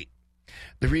site.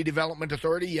 The Redevelopment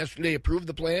Authority yesterday approved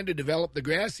the plan to develop the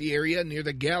grassy area near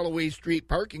the Galloway Street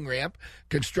parking ramp.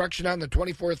 Construction on the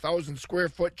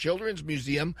 24,000-square-foot Children's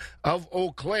Museum of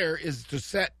Eau Claire is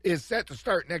set to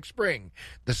start next spring.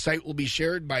 The site will be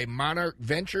shared by Monarch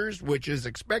Ventures, which is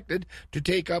expected to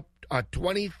take up a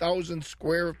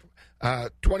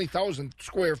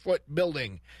 20,000-square-foot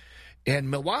building.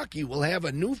 And Milwaukee will have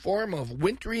a new form of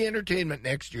wintry entertainment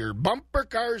next year. Bumper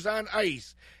Cars on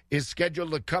Ice is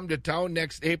scheduled to come to town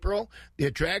next April. The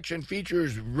attraction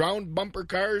features round bumper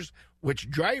cars, which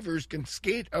drivers can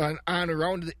skate on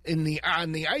around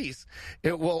on the ice.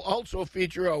 It will also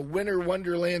feature a Winter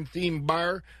Wonderland themed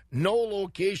bar. No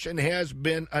location has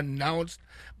been announced,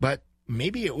 but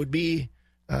maybe it would be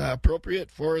appropriate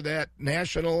for that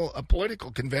national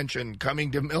political convention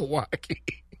coming to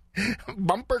Milwaukee.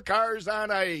 Bumper Cars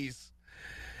on Ice.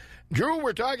 Drew,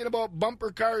 we're talking about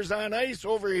bumper cars on ice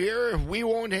over here. We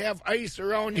won't have ice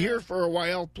around here for a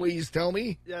while, please tell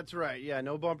me. That's right. Yeah,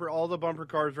 no bumper. All the bumper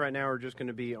cars right now are just going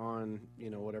to be on,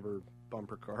 whatever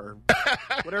bumper car,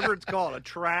 whatever it's called, a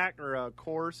track or a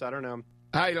course. I don't know.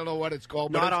 I don't know what it's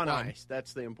called, but not it's on fun. Ice.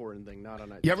 That's the important thing, not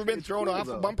on ice. You ever been thrown off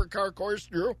a bumper car course,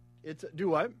 Drew? Do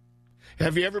what?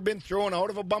 Have you ever been thrown out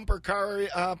of a bumper car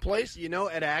place?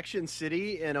 At Action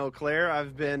City in Eau Claire,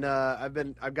 I've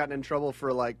gotten in trouble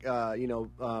for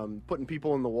putting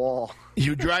people in the wall.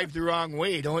 You drive the wrong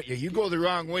way, don't you? You go the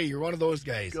wrong way. You're one of those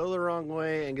guys. Go the wrong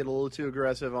way and get a little too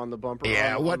aggressive on the bumper.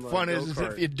 Yeah, what fun is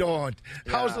if you don't?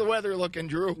 Yeah. How's the weather looking,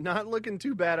 Drew? Not looking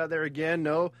too bad out there again.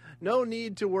 No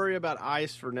need to worry about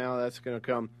ice for now. That's going to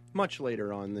come much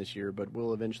later on this year, but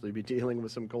we'll eventually be dealing with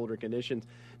some colder conditions.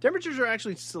 Temperatures are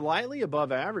actually slightly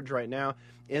above average right now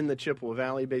in the Chippewa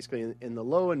Valley, basically in the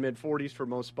low and mid-40s for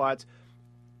most spots.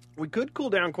 We could cool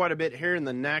down quite a bit here in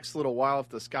the next little while if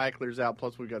the sky clears out,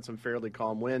 plus we've got some fairly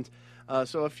calm winds.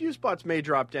 So a few spots may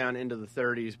drop down into the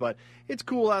 30s, but it's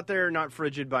cool out there, not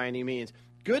frigid by any means.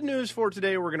 Good news for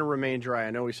today, we're going to remain dry.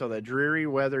 I know we saw that dreary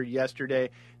weather yesterday.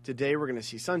 Today we're going to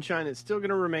see sunshine. It's still going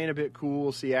to remain a bit cool.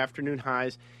 We'll see afternoon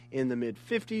highs in the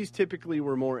mid-50s. Typically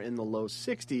we're more in the low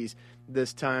 60s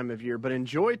this time of year. But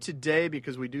enjoy today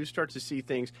because we do start to see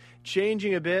things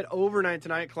changing a bit. Overnight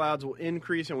tonight, clouds will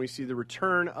increase and we see the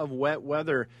return of wet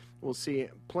weather. We'll see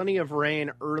plenty of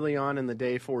rain early on in the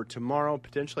day for tomorrow,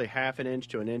 potentially half an inch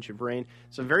to an inch of rain.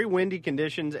 Some very windy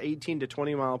conditions, 18 to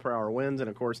 20 mile per hour winds, and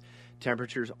of course,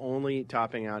 temperatures only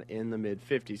topping out in the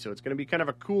mid-50s. So it's going to be kind of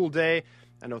a cool day.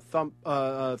 I know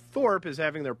Thorpe is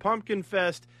having their Pumpkin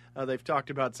Fest. They've talked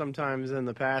about sometimes in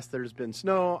the past there's been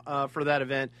snow for that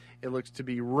event. It looks to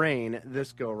be rain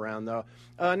this go-around, though.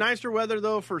 Nicer weather,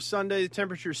 though, for Sunday.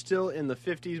 Temperatures still in the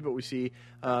 50s, but we see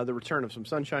the return of some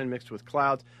sunshine mixed with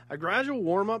clouds. A gradual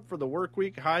warm-up for the work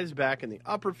week. Highs back in the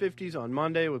upper 50s on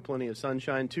Monday with plenty of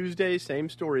sunshine. Tuesday, same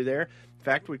story there. In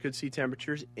fact, we could see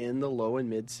temperatures in the low and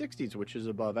mid-60s, which is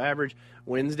above average.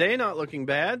 Wednesday, not looking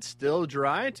bad. Still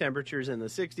dry. Temperatures in the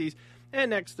 60s. And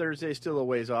next Thursday, still a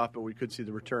ways off, but we could see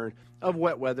the return of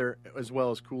wet weather as well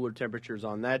as cooler temperatures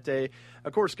on that day.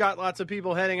 Of course, got lots of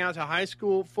people heading out to high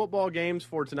school football games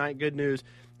for tonight. Good news,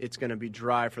 it's going to be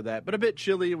dry for that, but a bit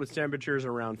chilly with temperatures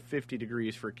around 50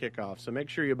 degrees for kickoff. So make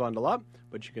sure you bundle up,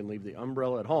 but you can leave the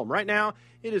umbrella at home. Right now,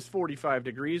 it is 45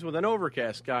 degrees with an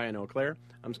overcast sky in Eau Claire.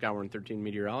 I'm Skywarn 13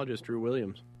 meteorologist Drew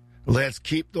Williams. Let's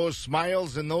keep those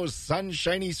smiles and those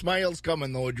sunshiny smiles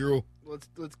coming, though, Drew.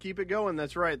 Let's keep it going.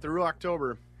 That's right, through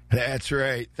October. That's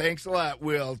right. Thanks a lot,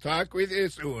 Will. Talk with you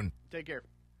soon. Take care.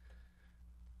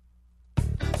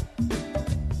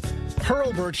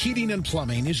 Hurlburt Heating and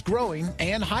Plumbing is growing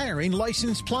and hiring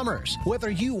licensed plumbers. Whether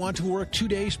you want to work 2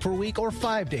 days per week or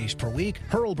 5 days per week,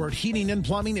 Hurlburt Heating and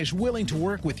Plumbing is willing to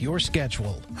work with your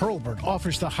schedule. Hurlburt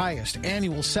offers the highest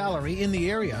annual salary in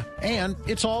the area, and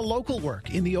it's all local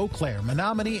work in the Eau Claire,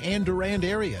 Menominee, and Durand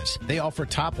areas. They offer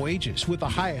top wages with the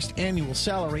highest annual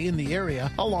salary in the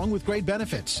area, along with great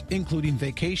benefits, including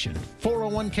vacation,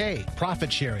 401k,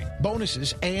 profit sharing,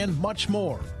 bonuses, and much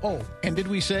more. Oh, and did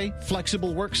we say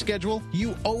flexible work schedule? schedule?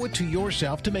 You owe it to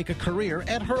yourself to make a career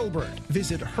at Hurlburt.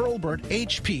 Visit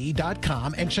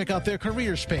hurlburthp.com and check out their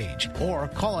careers page. Or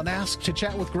call and ask to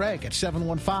chat with Greg at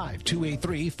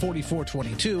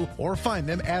 715-283-4422 or find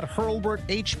them at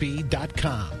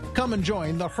hurlburthp.com. Come and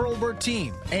join the Hurlburt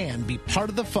team and be part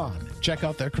of the fun. Check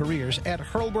out their careers at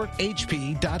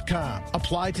hurlburthp.com.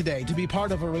 Apply today to be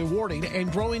part of a rewarding and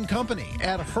growing company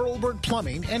at Hurlburt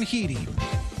Plumbing and Heating.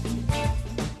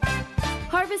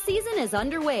 Harvest season is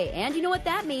underway, and you know what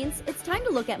that means. It's time to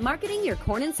look at marketing your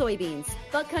corn and soybeans.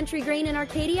 Buck Country Grain in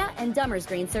Arcadia and Dummers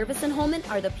Grain Service in Holmen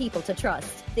are the people to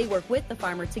trust. They work with the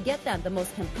farmer to get them the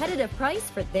most competitive price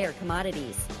for their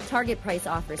commodities. Target price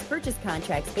offers purchase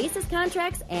contracts, basis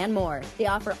contracts, and more. They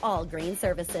offer all grain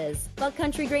services. Buck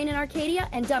Country Grain in Arcadia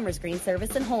and Dummers Grain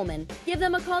Service in Holmen. Give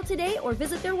them a call today or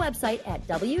visit their website at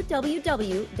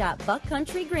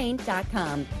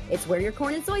www.buckcountrygrain.com. It's where your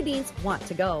corn and soybeans want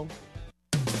to go.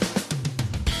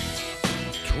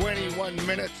 21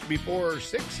 minutes before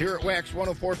 6 here at Wax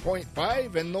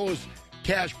 104.5, and those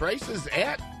cash prices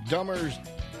at Dummers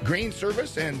Grain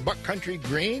Service and Buck Country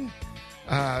Grain.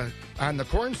 On the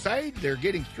corn side, they're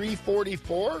getting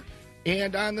 $3.44,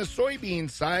 and on the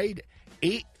soybean side,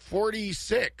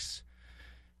 $8.46.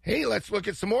 Hey, let's look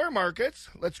at some more markets.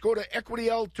 Let's go to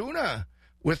Equity Altoona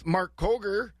with Mark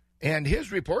Koger and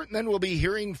his report, and then we'll be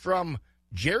hearing from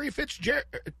Jerry Fitzgerald.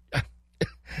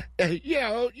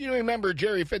 Yeah, you remember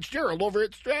Jerry Fitzgerald over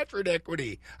at Stratford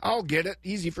Equity. I'll get it.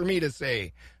 Easy for me to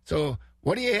say. So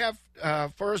what do you have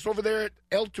for us over there at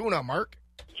Altoona, Mark?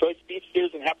 Choice beef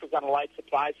steers and heifers on a light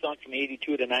supply, selling from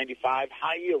 82 to 95.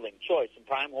 High-yielding choice and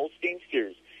prime Holstein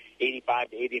steers,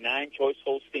 85 to 89. Choice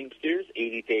Holstein steers,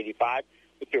 80 to 85.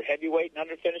 With your heavyweight and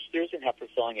underfinished steers and heifers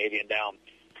selling 80 and down.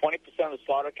 20% of the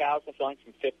slaughter cows are selling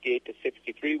from 58 to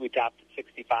 63. We topped at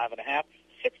 65.5.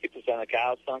 60% of the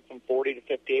cows selling from 40 to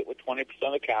 58, with 20%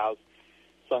 of the cows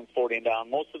selling 40 and down.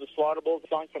 Most of the slaughter bulls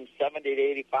selling from 70 to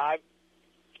 85.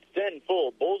 Thin, full,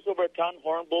 bulls over a ton,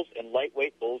 horn bulls, and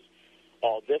lightweight bulls,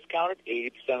 all discounted.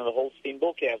 80% of the Holstein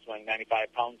bull calves weighing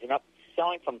 95 pounds and up,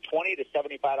 selling from $20 to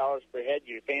 $75 per head.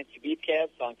 Your fancy beef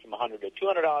calves selling from $100 to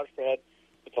 $200 per head,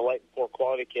 with the light and poor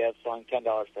quality calves selling $10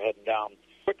 per head and down.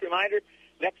 Quick reminder,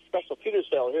 next special feeder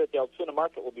sale here at the Altoona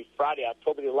Market will be Friday,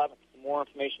 October the 11th. For more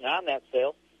information on that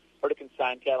sale or to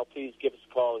consign cattle, please give us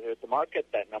a call here at the market.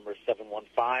 That number is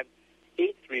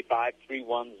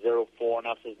 715-835-3104.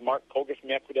 Now, this is Mark Koger from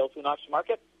the Equity Altoona Auction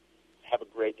Market. Have a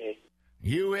great day.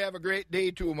 You have a great day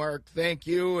too, Mark. Thank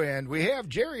you. And we have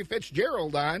Jerry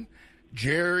Fitzgerald on.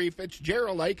 Jerry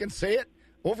Fitzgerald, I can say it,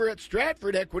 over at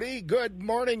Stratford Equity. Good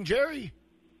morning, Jerry.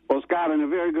 Well, Scott, and a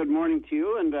very good morning to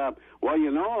you. And,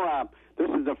 this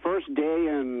is the first day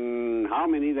in how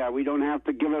many that we don't have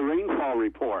to give a rainfall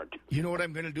report. You know what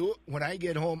I'm going to do? When I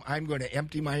get home, I'm going to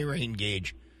empty my rain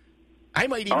gauge. I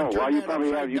might even turn that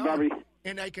upside down.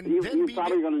 And I can you're then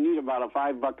probably going to need about a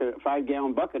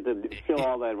 5-gallon bucket to fill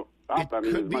all that up.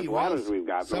 As much water as we've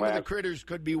got. Some of the critters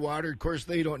could be watered. Of course,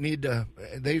 they don't need to.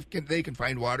 They can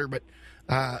find water. But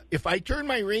if I turn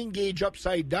my rain gauge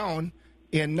upside down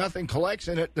and nothing collects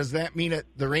in it, does that mean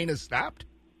the rain has stopped?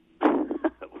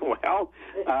 Well,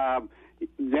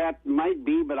 that might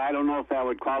be, but I don't know if that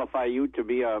would qualify you to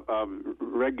be a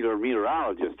regular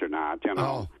meteorologist or not. You know.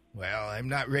 Oh, well, I'm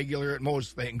not regular at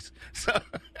most things. So,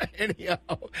 anyhow,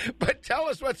 but tell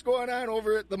us what's going on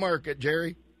over at the market,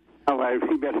 Jerry. Oh,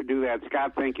 we better do that.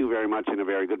 Scott, thank you very much, and a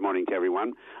very good morning to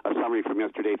everyone. A summary from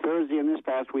yesterday, Thursday, and this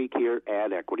past week here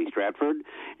at Equity Stratford.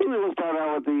 And we'll start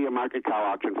out with the market cow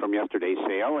auction from yesterday's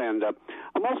sale, and a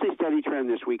mostly steady trend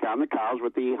this week on the cows,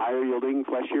 with the higher-yielding,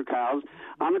 fleshier cows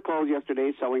on the close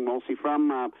yesterday, selling mostly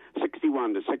from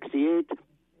 61 to 68.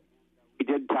 We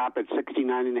did top at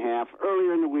 69.5.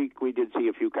 Earlier in the week, we did see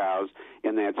a few cows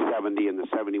in that $70 and the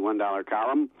 $71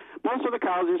 column. Most of the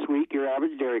cows this week, your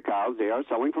average dairy cows, they are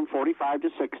selling from 45 to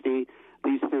 60.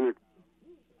 These thinner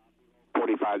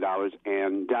 $45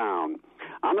 and down.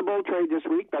 On the bull trade this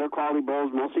week, better quality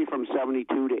bulls mostly from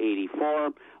 72 to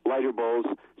 84. Lighter bulls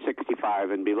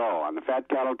 65 and below. On the fat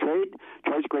cattle trade,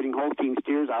 choice grading Holstein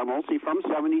steers are mostly from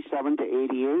 77 to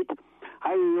 88.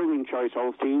 Higher-yielding choice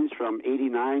Holsteins from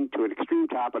 89 to an extreme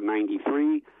top of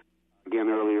 93, again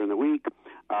earlier in the week.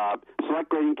 Select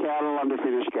grading cattle,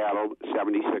 underfinished cattle,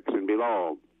 76 and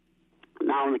below.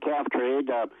 Now in the calf trade,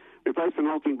 replacement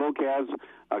Holstein bull calves,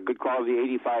 good quality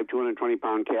 85,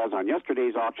 220-pound calves on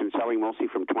yesterday's auction, selling mostly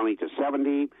from 20 to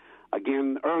 70.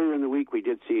 Again, earlier in the week, we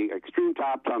did see extreme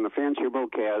tops on the fancier bull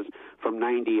calves from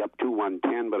 90 up to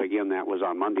 110, but again, that was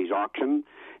on Monday's auction.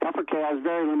 Heifer calves,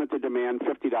 very limited demand,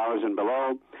 $50 and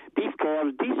below. Beef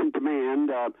calves, decent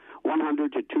demand,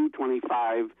 100 to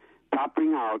 225.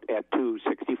 topping out at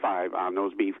 $2.65 on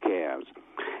those beef calves.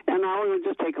 And now we'll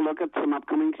just take a look at some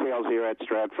upcoming sales here at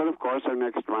Stratford. Of course, our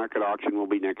next market auction will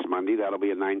be next Monday. That'll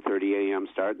be a 9:30 a.m.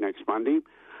 start next Monday.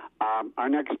 Our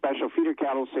next special feeder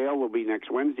cattle sale will be next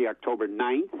Wednesday, October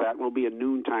 9th. That will be a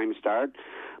noontime start.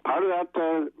 Part of that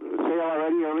sale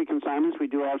already, early consignments, we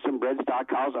do have some bred stock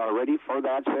cows already for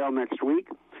that sale next week,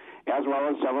 as well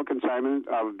as several consignments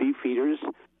of beef feeders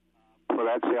for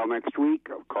that sale next week.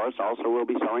 Of course, also we'll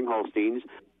be selling Holsteins.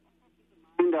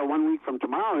 And 1 week from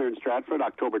tomorrow here in Stratford,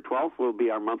 October 12th, will be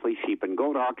our monthly sheep and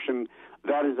goat auction.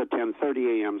 That is a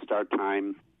 10:30 a.m. start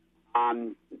time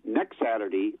on next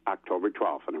Saturday, October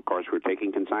 12th. And, of course, we're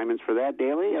taking consignments for that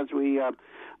daily as we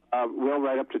will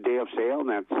right up to day of sale, and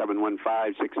that's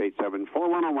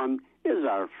 715-687-4101 is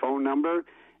our phone number.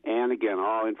 And, again,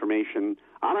 all information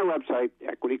on our website,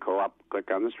 Equity Co-op. Click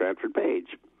on the Stratford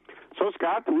page. So,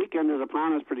 Scott, the weekend is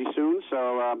upon us pretty soon,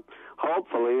 so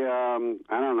hopefully, I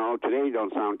don't know, today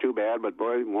don't sound too bad, but,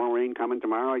 boy, more rain coming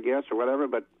tomorrow, I guess, or whatever.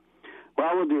 But,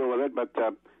 well, we'll deal with it. But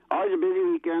always a busy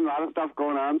weekend, a lot of stuff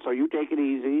going on, so you take it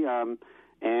easy,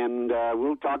 and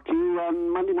we'll talk to you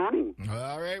on Monday morning.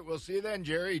 All right, we'll see you then,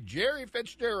 Jerry. Jerry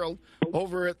Fitzgerald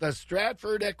over at the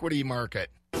Stratford Equity Market.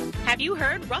 Have you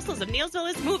heard Russell's of Neilsville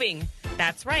is moving?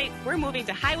 That's right, we're moving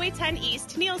to Highway 10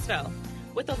 East, Neilsville.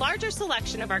 With a larger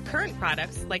selection of our current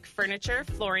products like furniture,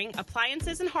 flooring,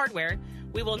 appliances, and hardware,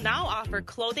 we will now offer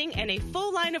clothing and a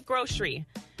full line of grocery.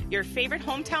 Your favorite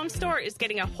hometown store is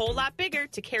getting a whole lot bigger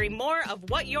to carry more of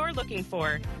what you're looking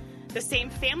for. The same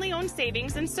family-owned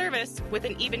savings and service with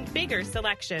an even bigger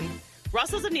selection.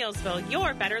 Russell's of Neilsville,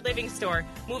 your better living store,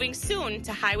 moving soon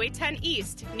to Highway 10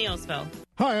 East, Neilsville.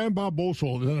 Hi, I'm Bob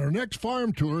Bosold, and our next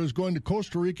farm tour is going to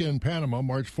Costa Rica and Panama,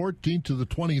 March 14th to the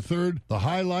 23rd. The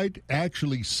highlight,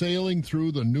 actually sailing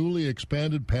through the newly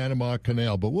expanded Panama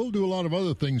Canal. But we'll do a lot of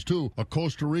other things, too. A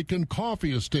Costa Rican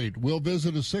coffee estate. We'll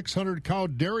visit a 600-cow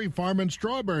dairy farm and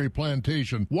strawberry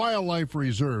plantation. Wildlife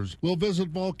reserves. We'll visit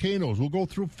volcanoes. We'll go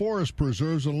through forest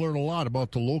preserves and learn a lot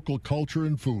about the local culture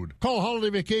and food. Call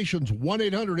Holiday Vacations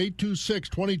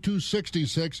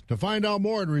 1-800-826-2266 to find out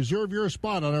more and reserve your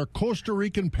spot on our Costa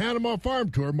Rican Panama Farm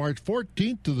Tour, March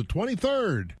 14th to the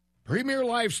 23rd. Premier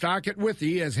Livestock at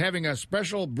Withee is having a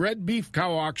special bred beef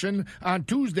cow auction on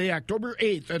Tuesday, October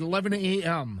 8th at 11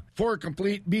 a.m. For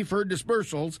complete beef herd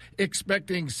dispersals,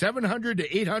 expecting 700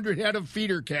 to 800 head of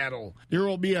feeder cattle. There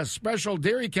will be a special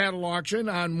dairy cattle auction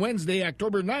on Wednesday,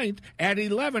 October 9th at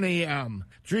 11 a.m.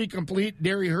 3 complete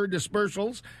dairy herd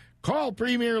dispersals. Call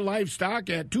Premier Livestock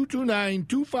at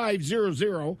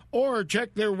 229-2500 or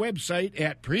check their website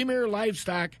at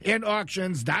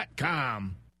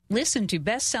premierlivestockandauctions.com. Listen to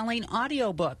best-selling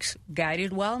audiobooks,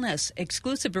 guided wellness,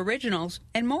 exclusive originals,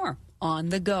 and more on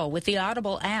the go with the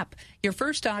Audible app. Your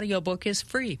first audiobook is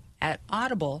free at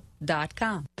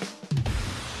audible.com.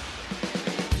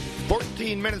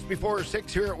 14 minutes before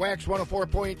 6 here at Wax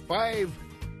 104.5.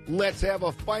 Let's have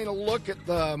a final look at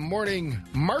the morning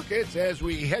markets as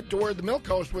we head toward the milk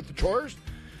house with the chores.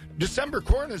 December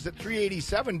corn is at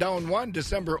 $3.87, down 1.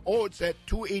 December oats at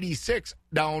 $2.86,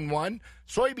 down 1.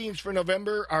 Soybeans for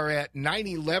November are at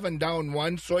 $9.11, down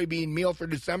 1. Soybean meal for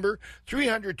December,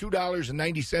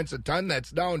 $302.90 a ton.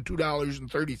 That's down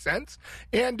 $2.30.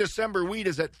 And December wheat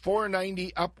is at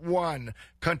 $4.90, up 1.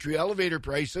 Country elevator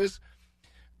prices.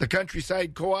 The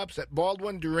Countryside Co-ops at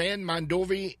Baldwin, Durand,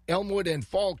 Mondovi, Elmwood, and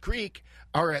Fall Creek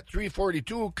are at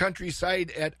 $3.42.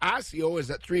 Countryside at Osseo is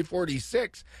at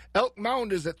 $3.46. Elk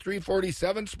Mound is at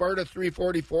 $3.47. Sparta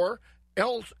 $3.44.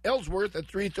 Ellsworth at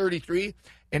 $3.33.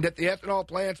 And at the ethanol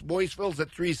plants, Boyceville's at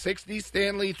 $3.60,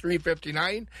 Stanley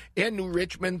 $3.59, and New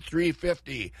Richmond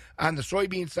 $3.50. On the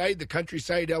soybean side, the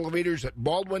Countryside elevators at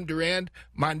Baldwin, Durand,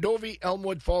 Mondovi,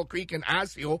 Elmwood, Fall Creek, and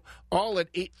Osseo, all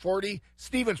at $8.40.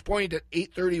 Stevens Point at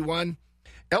 $8.31.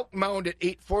 Elk Mound at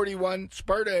 $8.41.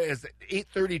 Sparta is at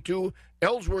 $8.32.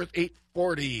 Ellsworth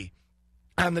 $8.40.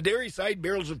 On the dairy side,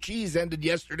 barrels of cheese ended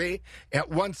yesterday at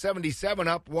 $1.77,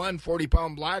 up 1.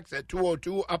 40-pound blocks at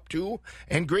 $2.02, up 2.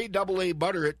 And grade AA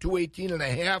butter at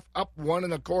 $2.18.5, up 1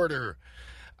 1/4.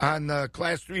 On the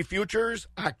Class 3 futures,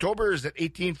 October is at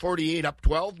 $18.48, up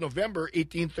 12. November,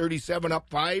 $18.37, up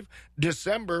 5.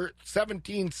 December,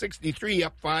 $17.63,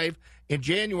 up 5. In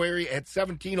January at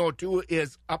 $17.02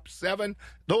 is up 7.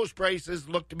 Those prices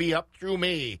look to be up through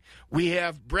May. We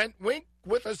have Brent Wink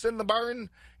with us in the barn,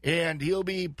 and he'll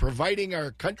be providing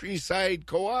our Countryside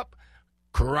Co-op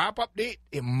crop update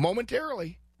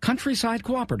momentarily. Countryside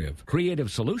Cooperative,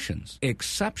 creative solutions,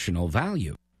 exceptional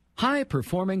value.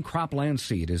 High-performing cropland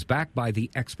seed is backed by the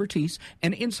expertise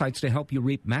and insights to help you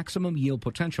reap maximum yield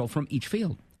potential from each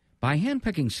field. By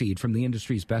handpicking seed from the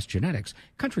industry's best genetics,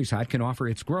 Countryside can offer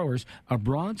its growers a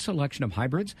broad selection of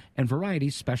hybrids and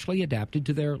varieties specially adapted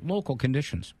to their local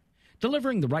conditions.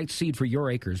 Delivering the right seed for your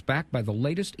acres, backed by the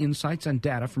latest insights and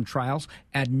data from trials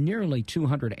at nearly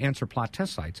 200 answer plot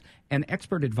test sites and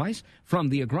expert advice from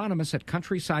the agronomists at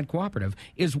Countryside Cooperative,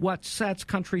 is what sets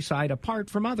Countryside apart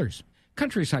from others.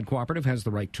 Countryside Cooperative has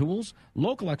the right tools,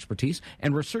 local expertise,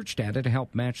 and research data to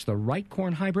help match the right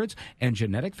corn hybrids and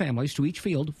genetic families to each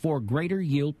field for greater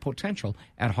yield potential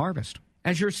at harvest.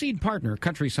 As your seed partner,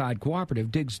 Countryside Cooperative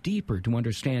digs deeper to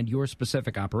understand your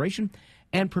specific operation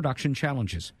and production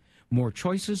challenges. More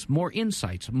choices, more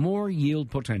insights, more yield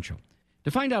potential.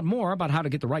 To find out more about how to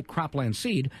get the right cropland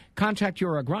seed, contact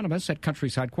your agronomist at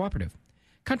Countryside Cooperative.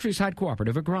 Countryside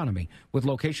Cooperative Agronomy, with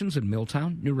locations in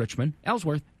Milltown, New Richmond,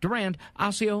 Ellsworth, Durand,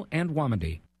 Osseo, and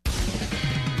Wamandee.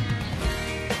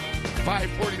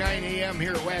 5:49 a.m.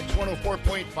 here at Wax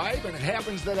 104.5, and it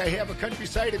happens that I have a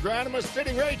Countryside agronomist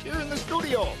sitting right here in the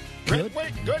studio. Good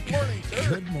morning, sir.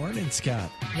 Good morning,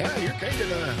 Scott. Yeah, you're kind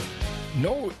of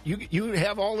you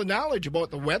have all the knowledge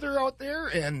about the weather out there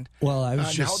and how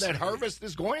that harvest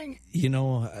is going. You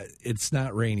know, it's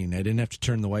not raining. I didn't have to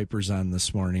turn the wipers on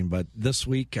this morning, but this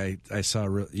week I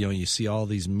saw, you see all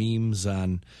these memes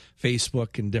on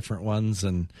Facebook and different ones,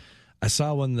 and I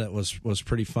saw one that was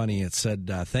pretty funny. It said,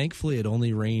 thankfully it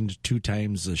only rained 2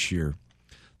 times this year.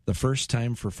 The first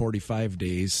time for 45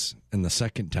 days and the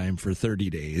second time for 30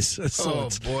 days. So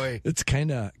boy. It's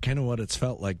kind of what it's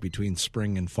felt like between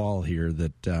spring and fall here,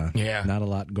 that not a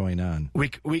lot going on.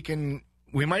 We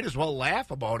might as well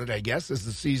laugh about it, I guess, as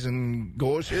the season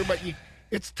goes here, but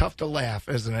it's tough to laugh,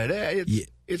 isn't it?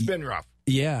 It's been rough.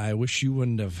 Yeah, I wish you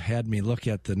wouldn't have had me look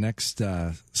at the next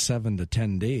 7 to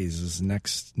 10 days. Is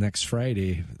next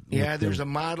Friday. Yeah, there's a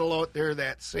model out there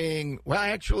that's saying, well,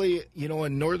 actually,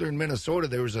 in northern Minnesota,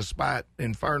 there was a spot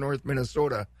in far north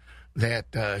Minnesota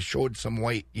that showed some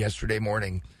white yesterday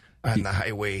morning on the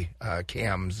highway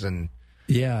cams, and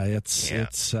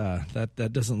that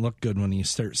doesn't look good when you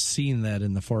start seeing that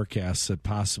in the forecast, that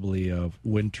possibly a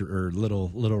winter or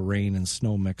little rain and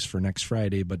snow mix for next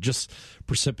Friday. But just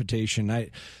precipitation.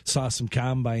 I saw some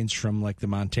combines from like the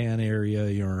Montana area,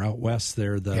 out west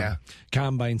there. The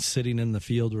combines sitting in the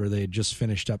field where they had just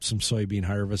finished up some soybean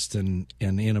harvest and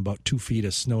in about 2 feet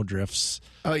of snow drifts.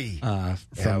 We don't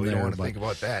want to think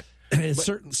about that. It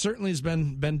certainly has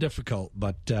been difficult,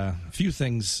 but a few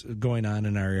things going on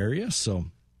in our area. So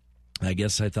I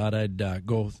guess I thought I'd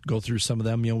go through some of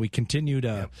them. We continue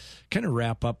to kind of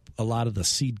wrap up a lot of the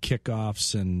seed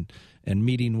kickoffs and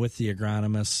meeting with the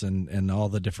agronomists and all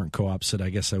the different co-ops that I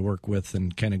guess I work with,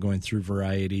 and kind of going through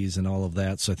varieties and all of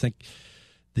that. So I think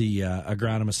the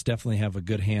agronomists definitely have a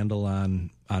good handle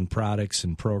on products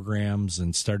and programs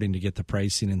and starting to get the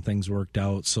pricing and things worked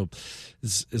out. So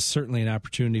it's certainly an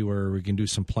opportunity where we can do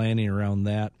some planning around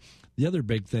that. The other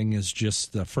big thing is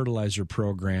just the fertilizer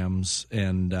programs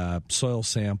and soil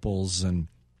samples, and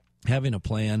having a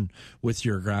plan with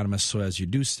your agronomist so as you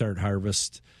do start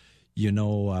harvest,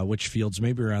 which fields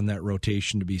maybe are on that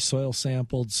rotation to be soil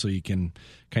sampled, so you can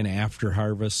kind of after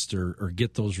harvest or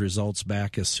get those results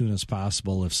back as soon as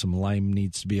possible if some lime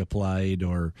needs to be applied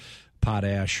or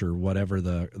potash or whatever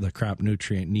the crop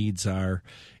nutrient needs are.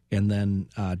 And then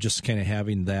just kind of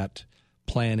having that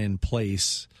plan in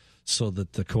place so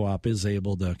that the co-op is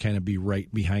able to kind of be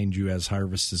right behind you as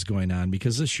harvest is going on,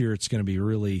 because this year it's going to be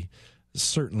really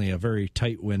certainly a very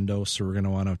tight window, so we're going to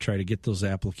want to try to get those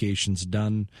applications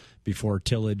done before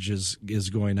tillage is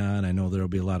going on. I know there will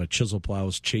be a lot of chisel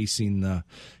plows chasing the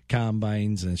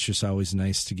combines, and it's just always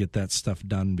nice to get that stuff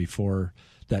done before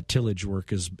that tillage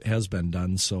work has been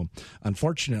done. So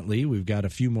unfortunately, we've got a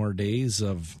few more days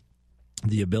of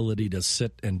the ability to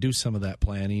sit and do some of that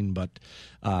planning. But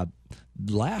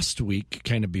last week,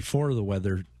 kind of before the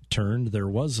weather turned, there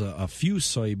was a few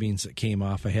soybeans that came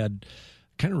off. I had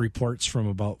kind of reports from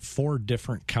about 4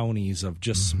 different counties of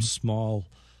just some small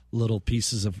little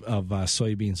pieces of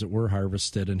soybeans that were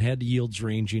harvested, and had yields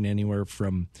ranging anywhere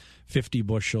from 50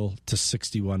 bushel to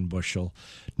 61 bushel.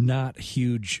 Not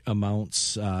huge amounts,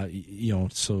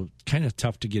 so kind of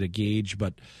tough to get a gauge,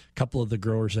 but a couple of the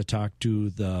growers I talked to,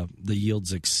 the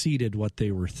yields exceeded what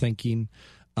they were thinking,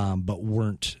 but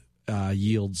weren't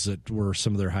yields that were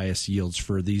some of their highest yields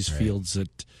for these fields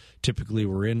that typically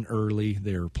were in early.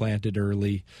 They were planted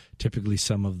early. Typically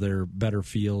some of their better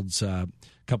fields, a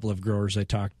couple of growers I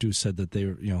talked to said that they,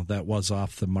 that was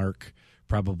off the mark,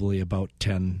 probably about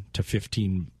 10 to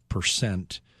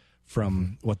 15%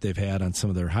 from what they've had on some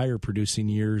of their higher producing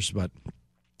years, but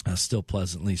still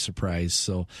pleasantly surprised.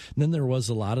 So, and then there was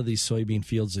a lot of these soybean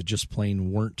fields that just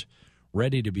plain weren't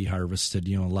ready to be harvested.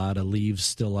 A lot of leaves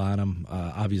still on them.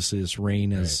 Obviously, this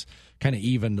rain has kind of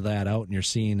evened that out, and you're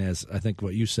seeing, as I think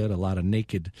what you said, a lot of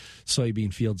naked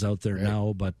soybean fields out there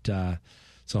now. But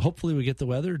so hopefully we get the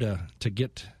weather to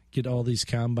get all these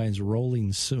combines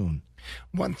rolling soon.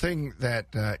 One thing that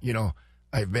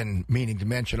I've been meaning to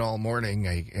mention all morning,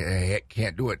 I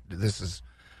can't do it. This is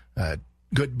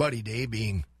Good Buddy Day,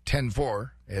 being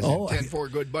 10-4, as in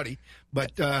 10-4 Good Buddy.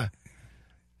 But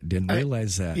didn't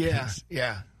realize that.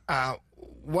 Yeah.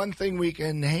 One thing we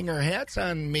can hang our hats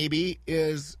on maybe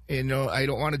is, I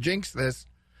don't want to jinx this,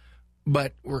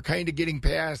 but we're kind of getting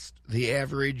past the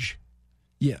average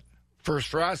first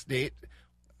frost date.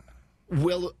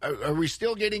 Are we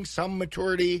still getting some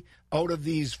maturity out of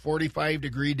these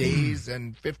 45-degree days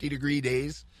and 50-degree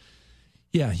days?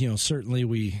 Yeah,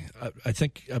 certainly I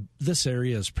think this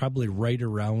area is probably right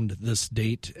around this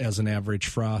date as an average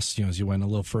frost. As you went a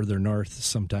little further north,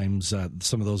 sometimes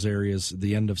some of those areas,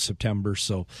 the end of September.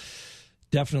 So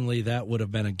definitely that would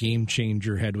have been a game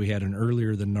changer had we had an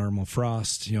earlier than normal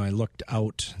frost. I looked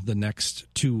out the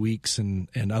next 2 weeks, and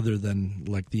other than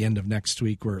like the end of next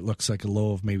week where it looks like a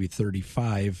low of maybe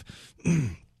 35,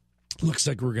 looks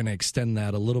like we're going to extend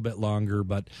that a little bit longer,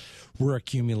 but we're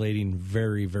accumulating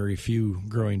very, very few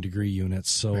growing degree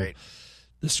units. So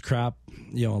this crop,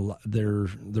 the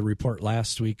report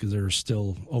last week, there's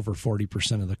still over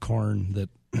 40% of the corn that,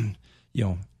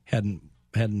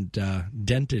 hadn't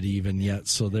dented even yet.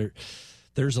 So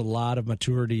there's a lot of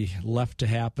maturity left to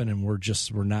happen, and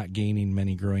we're not gaining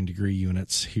many growing degree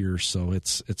units here. So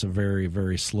it's a very,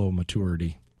 very slow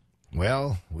maturity.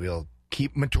 Well, we'll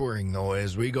keep maturing, though,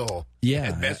 as we go. Yeah.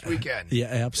 As best we can. Yeah,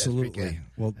 absolutely.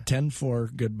 Well,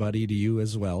 10-4, Good Buddy, to you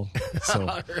as well. So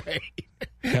all right.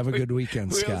 Have a good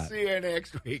weekend, we'll Scott. See you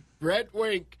next week. Brett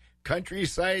Wink,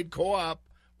 Countryside Co-op,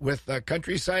 with the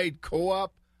Countryside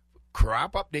Co-op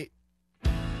Crop Update.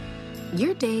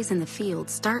 Your days in the field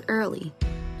start early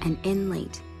and end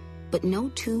late, but no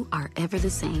two are ever the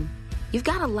same. You've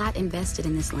got a lot invested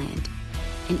in this land,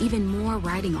 and even more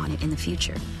riding on it in the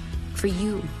future. For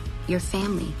you, your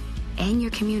family, and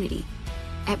your community.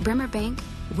 At Bremer Bank,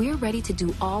 we're ready to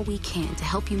do all we can to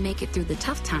help you make it through the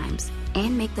tough times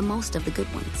and make the most of the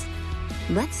good ones.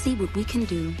 Let's see what we can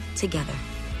do together.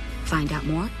 Find out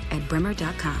more at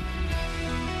bremer.com.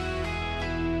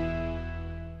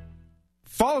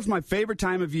 Fall is my favorite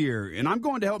time of year, and I'm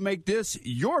going to help make this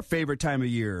your favorite time of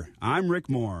year. I'm Rick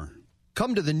Moore.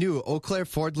 Come to the new Eau Claire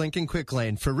Ford Lincoln Quick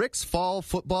Lane for Rick's Fall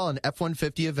Football and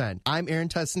F-150 event. I'm Aaron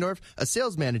Tessendorf, a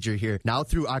sales manager here. Now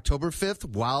through October 5th,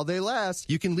 while they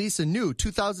last, you can lease a new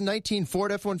 2019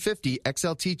 Ford F-150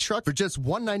 XLT truck for just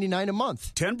 $199 a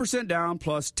month. 10% down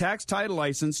plus tax, title,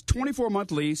 license,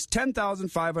 24-month lease,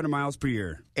 10,500 miles per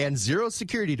year. And zero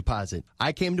security deposit.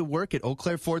 I came to work at Eau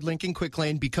Claire Ford Lincoln Quick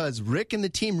Lane because Rick and the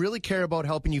team really care about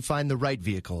helping you find the right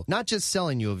vehicle, not just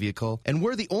selling you a vehicle. And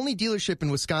we're the only dealership in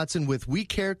Wisconsin with We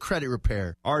Care Credit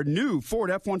Repair. Our new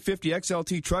Ford F-150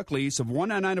 XLT truck lease of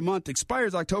 $199 a month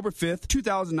expires October 5th,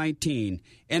 2019.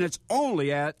 And it's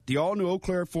only at the all-new Eau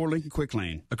Claire Ford Lincoln Quick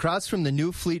Lane. Across from the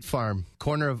new Fleet Farm,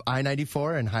 corner of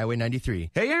I-94 and Highway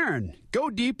 93. Hey, Aaron, go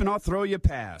deep and I'll throw you a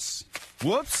pass.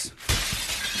 Whoops.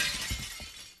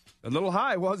 A little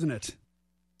high, wasn't it?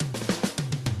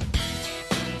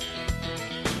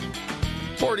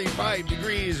 45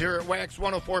 degrees here at Wax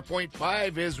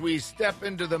 104.5 as we step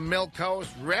into the milk house,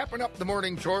 wrapping up the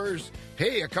morning chores.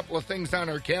 Hey, a couple of things on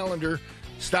our calendar.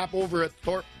 Stop over at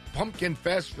Thorpe Pumpkin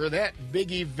Fest for that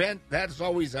big event. That's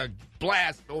always a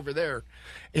blast over there.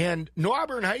 And New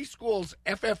Auburn High School's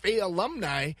FFA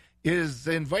alumni is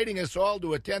inviting us all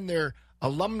to attend their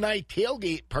alumni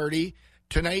tailgate party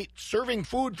tonight, serving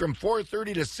food from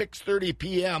 4:30 to 6:30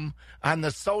 p.m. on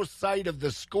the south side of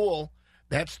the school.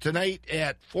 That's tonight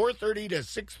at 4:30 to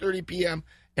 6:30 p.m.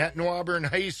 at New Auburn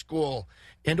High School.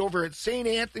 And over at St.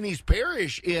 Anthony's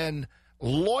Parish in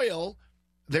Loyal,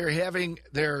 they're having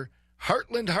their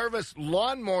Heartland Harvest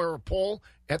Lawnmower Pull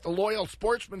at the Loyal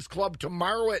Sportsman's Club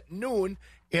tomorrow at noon.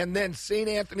 And then St.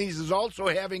 Anthony's is also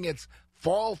having its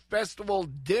Fall Festival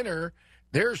dinner.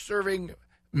 They're serving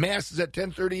masses at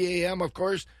 10:30 a.m., of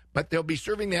course, but they'll be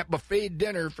serving that buffet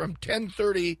dinner from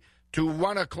 10:30 to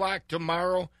 1 o'clock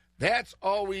tomorrow. That's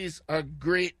always a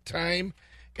great time.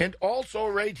 And also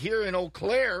right here in Eau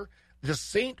Claire, the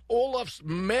St. Olaf's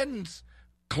Men's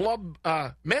Club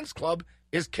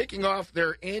is kicking off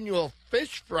their annual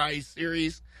fish fry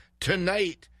series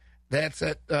tonight. That's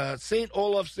at St.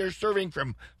 Olaf's. They're serving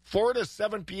from 4 to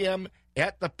 7 p.m.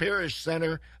 at the Parish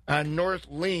Center on North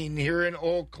Lane here in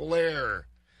Eau Claire.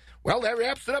 Well, that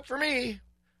wraps it up for me.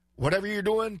 Whatever you're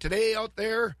doing today out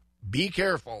there, be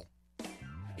careful.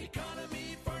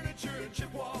 Economy Furniture. Furniture in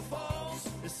Chippewa Falls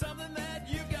is something that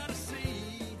you've got to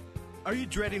see. Are you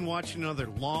dreading watching another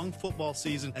long football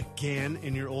season again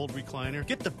in your old recliner?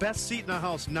 Get the best seat in the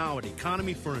house now at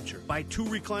Economy Furniture. Buy 2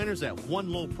 recliners at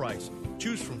one low price.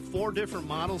 Choose from 4 different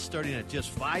models starting at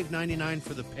just $5.99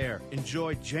 for the pair.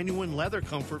 Enjoy genuine leather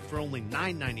comfort for only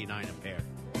 $9.99 a pair.